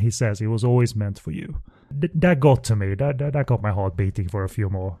 and he says it was always meant for you. That got to me. That got my heart beating for a few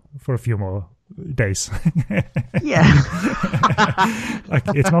more days. Yeah. Like,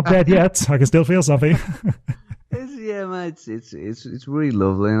 it's not dead yet. I can still feel something. Yeah, man, it's really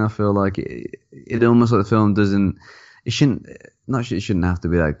lovely, and I feel like it almost like the film it shouldn't have to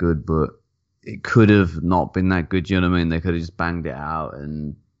be that good, but it could have not been that good. You know what I mean? They could have just banged it out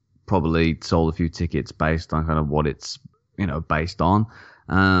and probably sold a few tickets based on kind of what it's based on.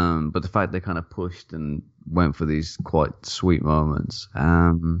 But the fact they kind of pushed and went for these quite sweet moments,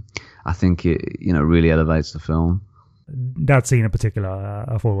 I think it really elevates the film. That scene in particular,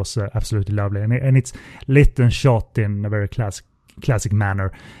 I thought was absolutely lovely, and it's lit and shot in a very classic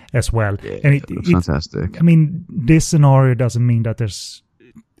manner as well. Yeah, and it's fantastic. I mean, this scenario doesn't mean that there's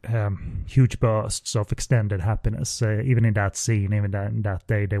huge bursts of extended happiness. Even in that scene, even in that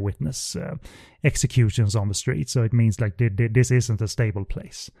day, they witness executions on the street. So it means like this isn't a stable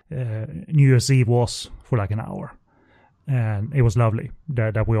place. New Year's Eve was for like an hour, and it was lovely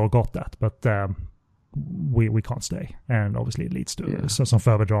that we all got that, but we can't stay, and obviously it leads to some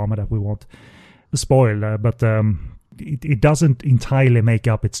further drama that we won't spoil, but it doesn't entirely make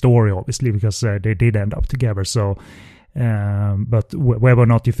up its story, obviously, because they did end up together. So but whether or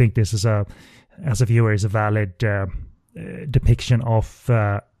not you think this is as a viewer is a valid depiction of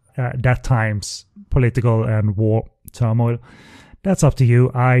that time's political and war turmoil, that's up to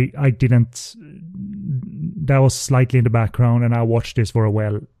you. I didn't. That was slightly in the background, and I watched this for a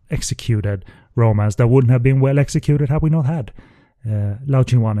well executed romance that wouldn't have been well executed had we not had Lau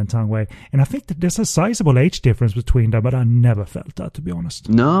Ching-wan and Tang Wei. And I think that there's a sizable age difference between them, but I never felt that, to be honest.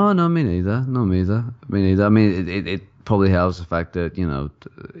 No, me neither. I mean, it probably helps the fact that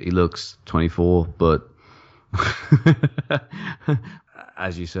he looks 24, but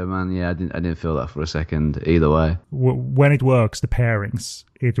as you said, man, I didn't feel that for a second either way. When it works, the pairings,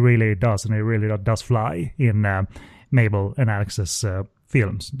 it really does, and it really does fly in Mabel and Alex's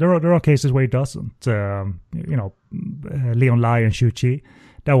films. There are cases where it doesn't. Leon Lai and Shu Qi,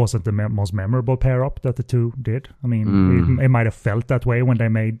 that wasn't the most memorable pair up that the two did. I mean, it might have felt that way when they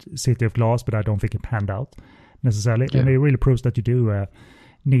made City of Glass, but I don't think it panned out necessarily. Yeah. And it really proves that you do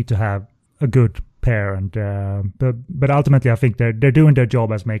need to have a good pair. And but ultimately, I think they're doing their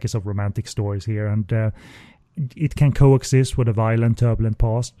job as makers of romantic stories here, and it can coexist with a violent, turbulent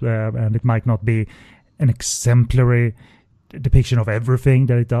past, and it might not be an exemplary depiction of everything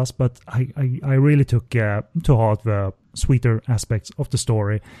that it does, but I really took to heart the sweeter aspects of the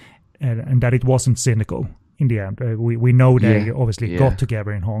story, and that it wasn't cynical in the end. We know they obviously got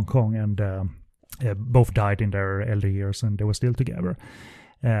together in Hong Kong, and both died in their elder years, and they were still together.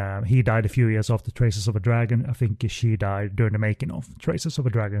 He died a few years after Traces of a Dragon. I think she died during the making of Traces of a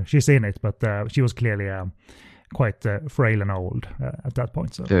Dragon. She's in it, but she was clearly quite frail and old at that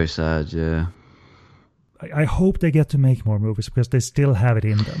point. So very sad, yeah. I hope they get to make more movies because they still have it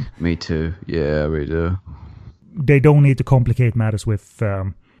in them. Me too. Yeah, we do. They don't need to complicate matters with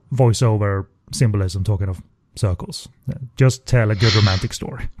voiceover symbolism, talking of circles. Just tell a good romantic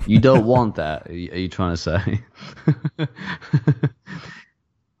story. You don't want that, are you trying to say?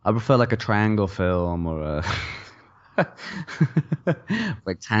 I prefer like a triangle film or a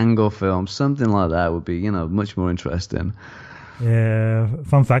rectangle film. Something like that would be, much more interesting.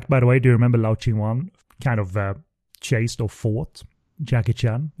 Fun fact, by the way, do you remember Lau Ching-wan kind of chased or fought Jackie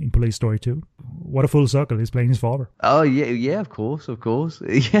Chan in Police Story 2? What a full circle, he's playing his father. Oh, yeah, of course.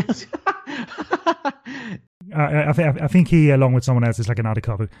 Yes. I think he, along with someone else, is like an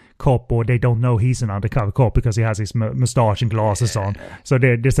undercover cop, or they don't know he's an undercover cop because he has his moustache and glasses on. So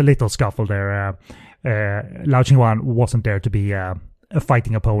there's a little scuffle there. Lau Ching-wan wasn't there to be a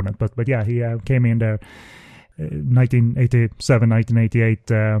fighting opponent, but yeah, he came in there 1987,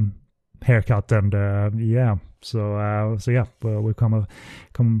 1988 haircut, and we've come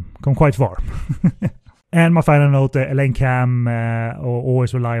quite far. And my final note, Elaine Kam,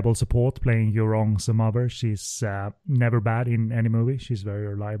 always reliable support, playing Yurong's mother. She's never bad in any movie. She's very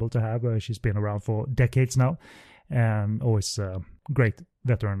reliable to have. She's been around for decades now, and always great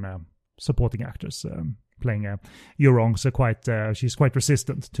veteran supporting actress playing Yurong. So she's quite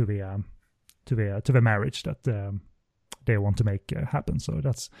resistant to the marriage that they want to make happen. So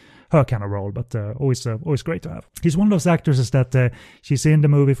that's her kind of role, but always great to have. She's one of those actresses that she's in the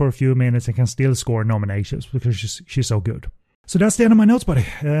movie for a few minutes and can still score nominations because she's so good. So that's the end of my notes, buddy.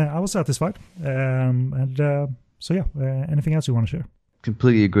 I was satisfied. Anything else you want to share?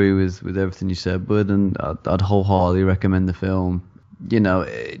 Completely agree with everything you said, Bud, and I'd wholeheartedly recommend the film.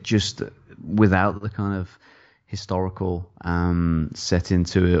 Just without the kind of historical setting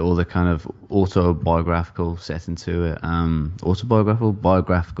to it, or the kind of biographical setting to it,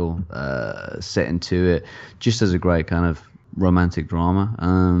 biographical setting to it, just as a great kind of romantic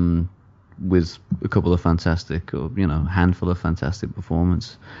drama with a couple of fantastic, or handful of fantastic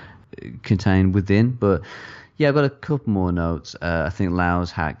performances contained within. But yeah, I've got a couple more notes. I think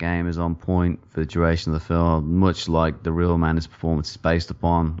Lau's hat game is on point for the duration of the film, much like the real man his performance is based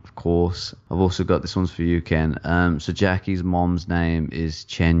upon, of course. I've also got this one's for you, Ken. So Jackie's mom's name is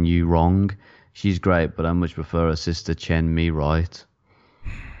Chen Yu Rong. She's great, but I much prefer her sister Chen Mi Right.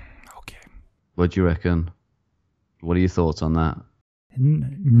 Okay. What do you reckon? What are your thoughts on that?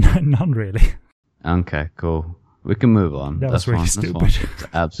 None really. Okay, cool. We can move on. That's really stupid. It's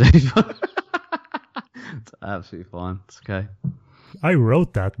absolutely fine. It's absolutely fine. It's okay. I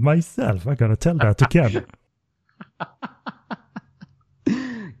wrote that myself. I gotta tell that to Ken.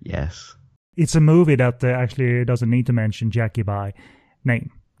 Yes. It's a movie that actually doesn't need to mention Jackie by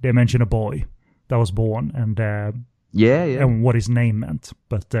name. They mention a boy that was born and and what his name meant,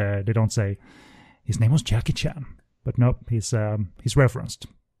 but they don't say his name was Jackie Chan. But no, he's referenced,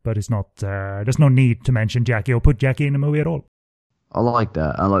 but it's not. There's no need to mention Jackie or put Jackie in the movie at all. I like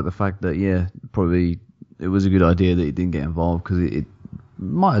that. I like the fact that probably it was a good idea that he didn't get involved, because it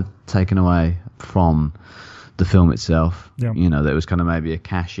might have taken away from the film itself. Yeah. That it was kind of maybe a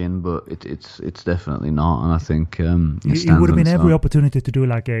cash in, but it's definitely not. And I think it would have been every opportunity to do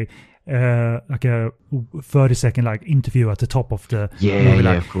like a 30-second interview at the top of the movie.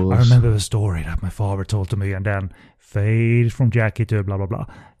 Of course. I remember the story that my father told to me, and then fade from Jackie to blah blah blah.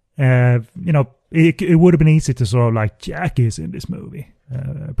 It would have been easy to sort of Jackie's in this movie,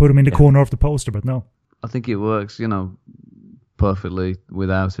 put him in the corner of the poster, but no. I think it works, perfectly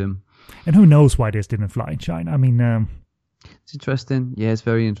without him. And who knows why this didn't fly in China? I mean, it's interesting. Yeah, it's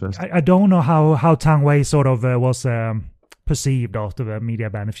very interesting. I don't know how Tang Wei sort of was perceived after the media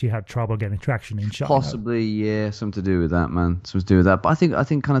ban, if she had trouble getting traction in China. Possibly, yeah, something to do with that, man. Something to do with that. But I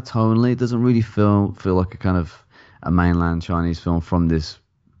think kind of tonally, it doesn't really feel like a kind of a mainland Chinese film from this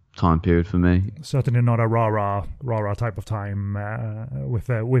time period for me. Certainly not a rah-rah type of time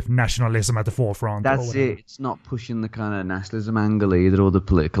with nationalism at the forefront. That's it. It's not pushing the kind of nationalism angle either, or the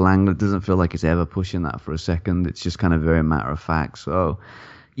political angle. It doesn't feel like it's ever pushing that for a second. It's just kind of very matter of fact. So,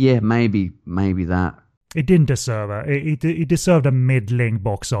 yeah, maybe that. It didn't deserve it deserved a middling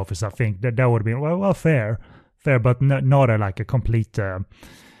box office. I think that would have been well fair, but not a complete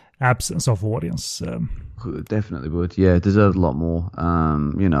absence of audience. Definitely would. Yeah, it deserved a lot more.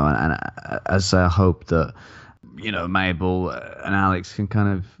 And as I say, I hope that, Mabel and Alex can kind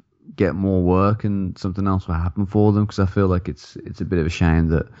of get more work and something else will happen for them, because I feel like it's a bit of a shame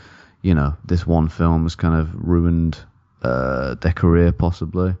that, this one film has kind of ruined their career,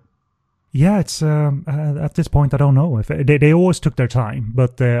 possibly. Yeah, it's at this point I don't know if they always took their time,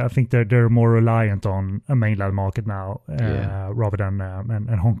 but I think they're more reliant on a mainland market now, rather than and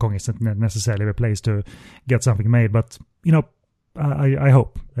Hong Kong isn't necessarily the place to get something made. But I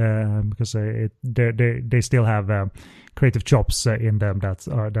hope, because they still have creative chops in them that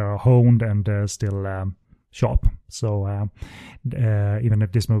are honed and still sharp. So even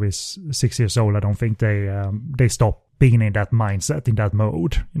if this movie is 6 years old, I don't think they stop being in that mindset, in that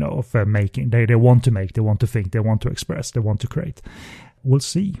mode, of making. They want to make, they want to think, they want to express, they want to create. We'll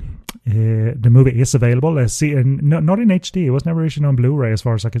see. The movie is available. Not in HD. It was never issued on Blu-ray, as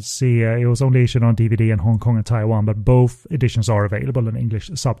far as I could see. It was only issued on DVD in Hong Kong and Taiwan, but both editions are available in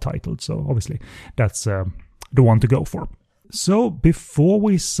English subtitled. So obviously, that's the one to go for. So before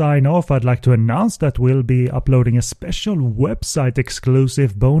we sign off, I'd like to announce that we'll be uploading a special website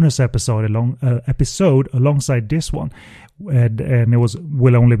exclusive bonus episode alongside this one. And it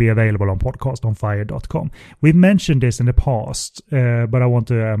will only be available on podcastonfire.com. We've mentioned this in the past, but I want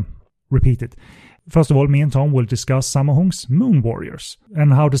to repeat it. First of all, me and Tom will discuss Sammo Hung's Moon Warriors.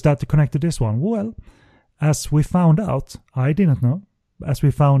 And how does that connect to this one? Well, as we found out, I didn't know, as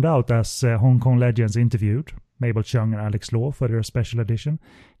Hong Kong legends interviewed Mabel Cheung and Alex Law for their special edition,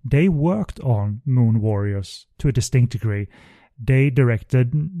 they worked on Moon Warriors to a distinct degree. They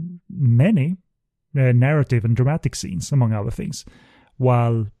directed many narrative and dramatic scenes, among other things,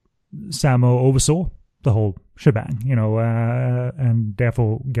 while Sammo oversaw the whole shebang, and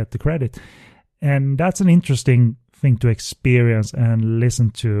therefore get the credit. And that's an interesting thing to experience and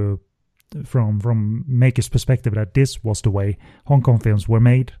listen to from maker's perspective, that this was the way Hong Kong films were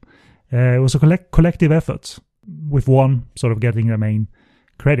made. It was a collective effort, with one sort of getting the main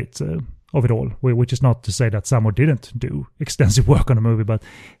credit of it all, which is not to say that Sammo didn't do extensive work on the movie, but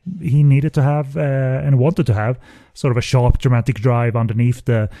he needed to have and wanted to have sort of a sharp dramatic drive underneath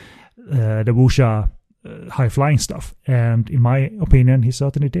the wuxia high-flying stuff. And in my opinion, he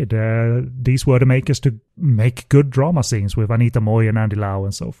certainly did. These were the makers to make good drama scenes with Anita Mui and Andy Lau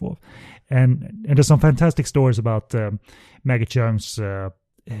and so forth. And there's some fantastic stories about Maggie Cheung's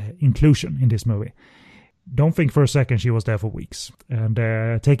inclusion in this movie. Don't think for a second she was there for weeks. And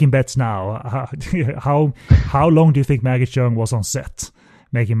taking bets now, how long do you think Maggie Cheung was on set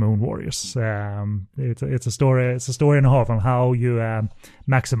making Moon Warriors? It's a story and a half on how you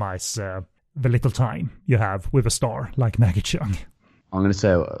maximize the little time you have with a star like Maggie Cheung. I'm going to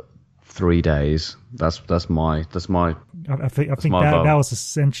say 3 days. That's my. I think that was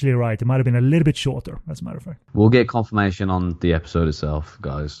essentially right. It might have been a little bit shorter, as a matter of fact. We'll get confirmation on the episode itself,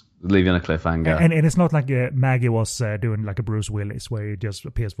 guys. Leave you on a cliffhanger. And it's not like Maggie was doing like a Bruce Willis, where he just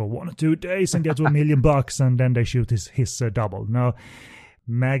appears for 1 or 2 days and gets $1 million and then they shoot his double. No,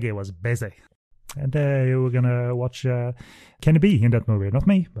 Maggie was busy. And we're going to watch Kenny B in that movie. Not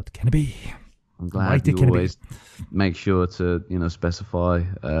me, but Kenny B. I'm glad you always make sure to specify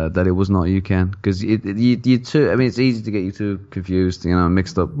that it was not you, Ken, because you two. I mean, it's easy to get you two confused,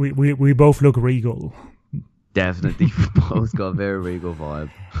 mixed up. We both look regal. Definitely, we both got a very regal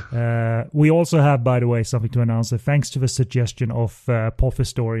vibe. We also have, by the way, something to announce. Thanks to the suggestion of Pop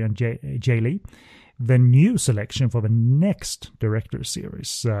historian Jay Lee, the new selection for the next director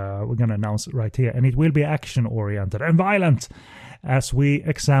series. We're going to announce it right here, and it will be action-oriented and violent, as we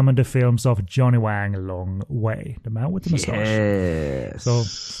examine the films of Johnny Wang Long Wei, the man with the moustache. Yes. So,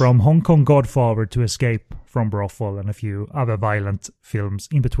 from Hong Kong Godfather to Escape from Brothel and a few other violent films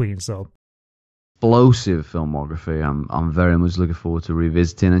in between. So, explosive filmography. I'm very much looking forward to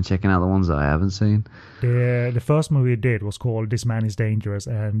revisiting and checking out the ones that I haven't seen. The first movie he did was called This Man is Dangerous,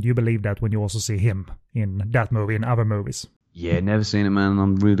 and you believe that when you also see him in that movie and other movies. Yeah, never seen it, man.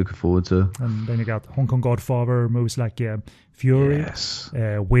 I'm really looking forward to. And then you got Hong Kong Godfather movies like Fury, yes.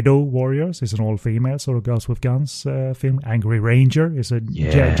 Widow Warriors is an all-female sort of girls with guns film. Angry Ranger is a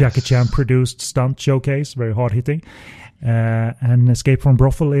Jackie Chan produced stunt showcase, very hard-hitting. And Escape from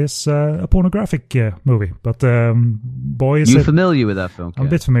Brothel is a pornographic movie. But boy, is you familiar with that film? I'm a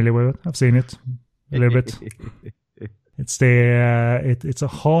bit familiar with it. I've seen it a little bit. It's it's a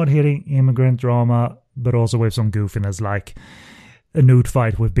hard-hitting immigrant drama, but also with some goofiness, like a nude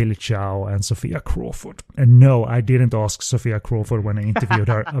fight with Billy Chow and Sophia Crawford. And no, I didn't ask Sophia Crawford when I interviewed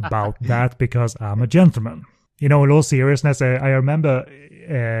her about that, because I'm a gentleman. In all seriousness, I remember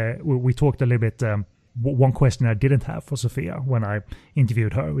we talked a little bit one question I didn't have for Sophia when I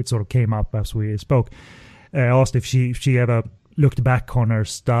interviewed her, it sort of came up as we spoke. I asked if she ever looked back on her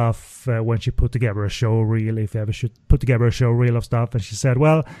stuff when she put together a show reel, if you ever should put together a show reel of stuff, and she said,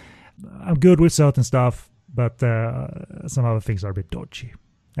 well, I'm good with certain stuff, but some other things are a bit dodgy.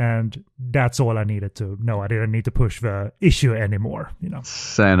 And that's all I needed to know. I didn't need to push the issue anymore, you know.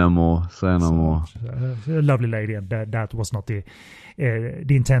 Say no more. A lovely lady, and that was not the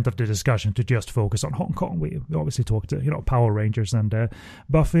intent of the discussion, to just focus on Hong Kong. We obviously talked, Power Rangers and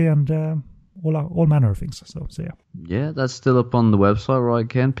Buffy and all manner of things. So yeah. Yeah, that's still up on the website, right,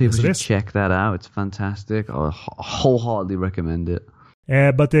 Ken? People Yes, should check that out. It's fantastic. I wholeheartedly recommend it.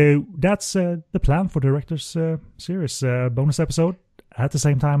 But that's the plan for the Director's Series bonus episode. At the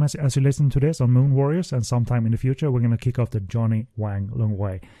same time as you listen to this on Moon Warriors, and sometime in the future, we're going to kick off the Johnny Wang Long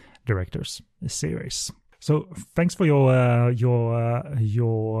Wei Director's Series. So thanks for your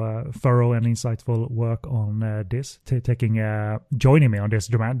thorough and insightful work on this, joining me on this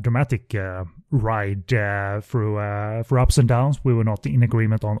dramatic ride through ups and downs. We were not in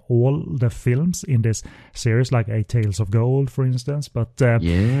agreement on all the films in this series, like Eight Tales of Gold, for instance. But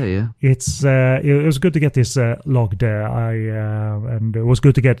it was good to get this logged. And it was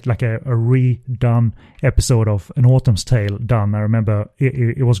good to get like a redone episode of An Autumn's Tale done. I remember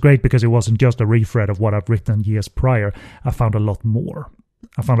it was great because it wasn't just a refread of what I've written years prior. I found a lot more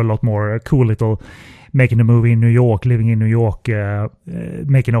cool little making a movie in New York, living in New York,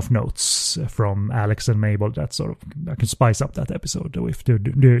 making off notes from Alex and Mabel. That sort of, I can spice up that episode. Do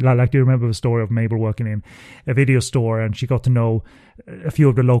you remember the story of Mabel working in a video store, and she got to know a few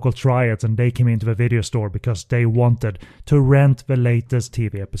of the local triads, and they came into the video store because they wanted to rent the latest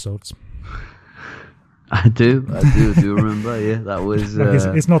TV episodes. I do remember. Yeah, that was.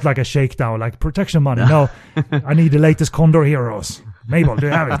 It's not like a shakedown, like protection money. No, I need the latest Condor Heroes. Mabel, do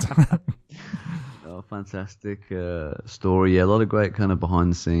you have it? Oh, fantastic story. Yeah, a lot of great kind of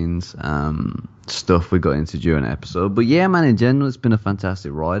behind the scenes stuff we got into during the episode. But yeah, man, in general, it's been a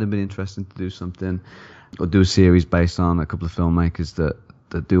fantastic ride. It's been interesting to do something or do a series based on a couple of filmmakers that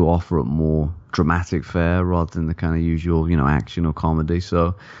do offer up more dramatic fare rather than the kind of usual, action or comedy.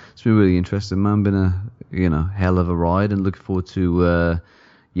 So it's been really interesting, man. Been a hell of a ride, and looking forward to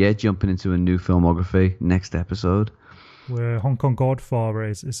jumping into a new filmography next episode. Where Hong Kong Godfather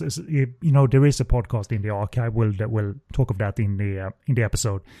is there is a podcast in the archive. We'll talk of that in the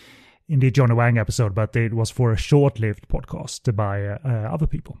episode, in the Johnny Wang episode, but it was for a short-lived podcast by other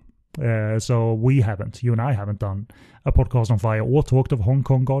people. So you and I haven't done a podcast on fire or talked of Hong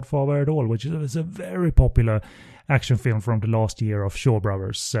Kong Godfather at all, which is a very popular action film from the last year of Shaw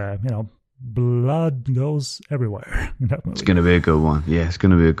Brothers. Blood goes everywhere in that movie. It's going to be a good one. Yeah, it's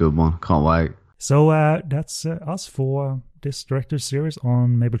going to be a good one. Can't wait. So that's us for this Director's Series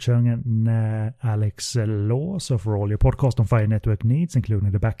on Mabel Cheung and Alex Law. So for all your Podcast on Fire Network needs,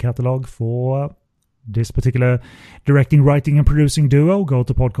 including the back catalogue for this particular directing, writing, and producing duo, go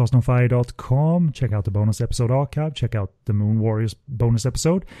to podcastonfire.com. Check out the bonus episode archive. Check out the Moon Warriors bonus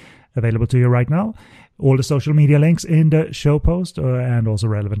episode available to you right now. All the social media links in the show post and also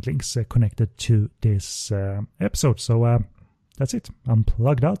relevant links connected to this episode. So that's it. I'm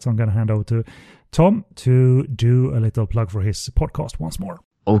plugged out. So I'm going to hand over to Tom to do a little plug for his podcast once more.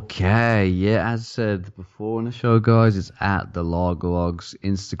 Okay, yeah, as I said before in the show, guys, it's at The Logologs,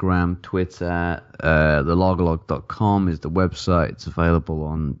 Instagram, Twitter, thelogolog.com is the website. It's available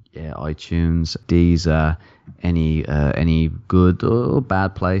on iTunes, Deezer, any good or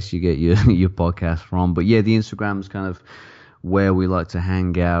bad place you get your podcast from. But yeah, the Instagram is kind of where we like to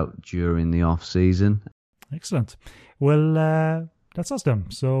hang out during the off season. Excellent. Well, that's us then.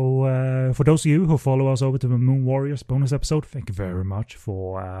 So for those of you who follow us over to the Moon Warriors bonus episode, thank you very much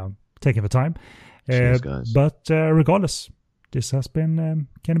for taking the time. Cheers, guys. But regardless, this has been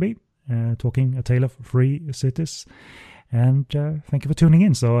Ken B, talking A Tale of Three Cities. And thank you for tuning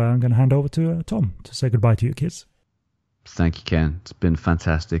in. So I'm going to hand over to Tom to say goodbye to you kids. Thank you, Ken. It's been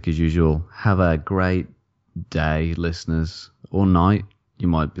fantastic as usual. Have a great day, listeners, or night. You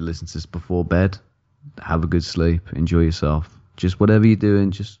might be listening to this before bed. Have a good sleep. Enjoy yourself. Just whatever you're doing,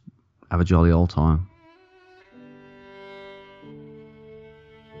 just have a jolly old time.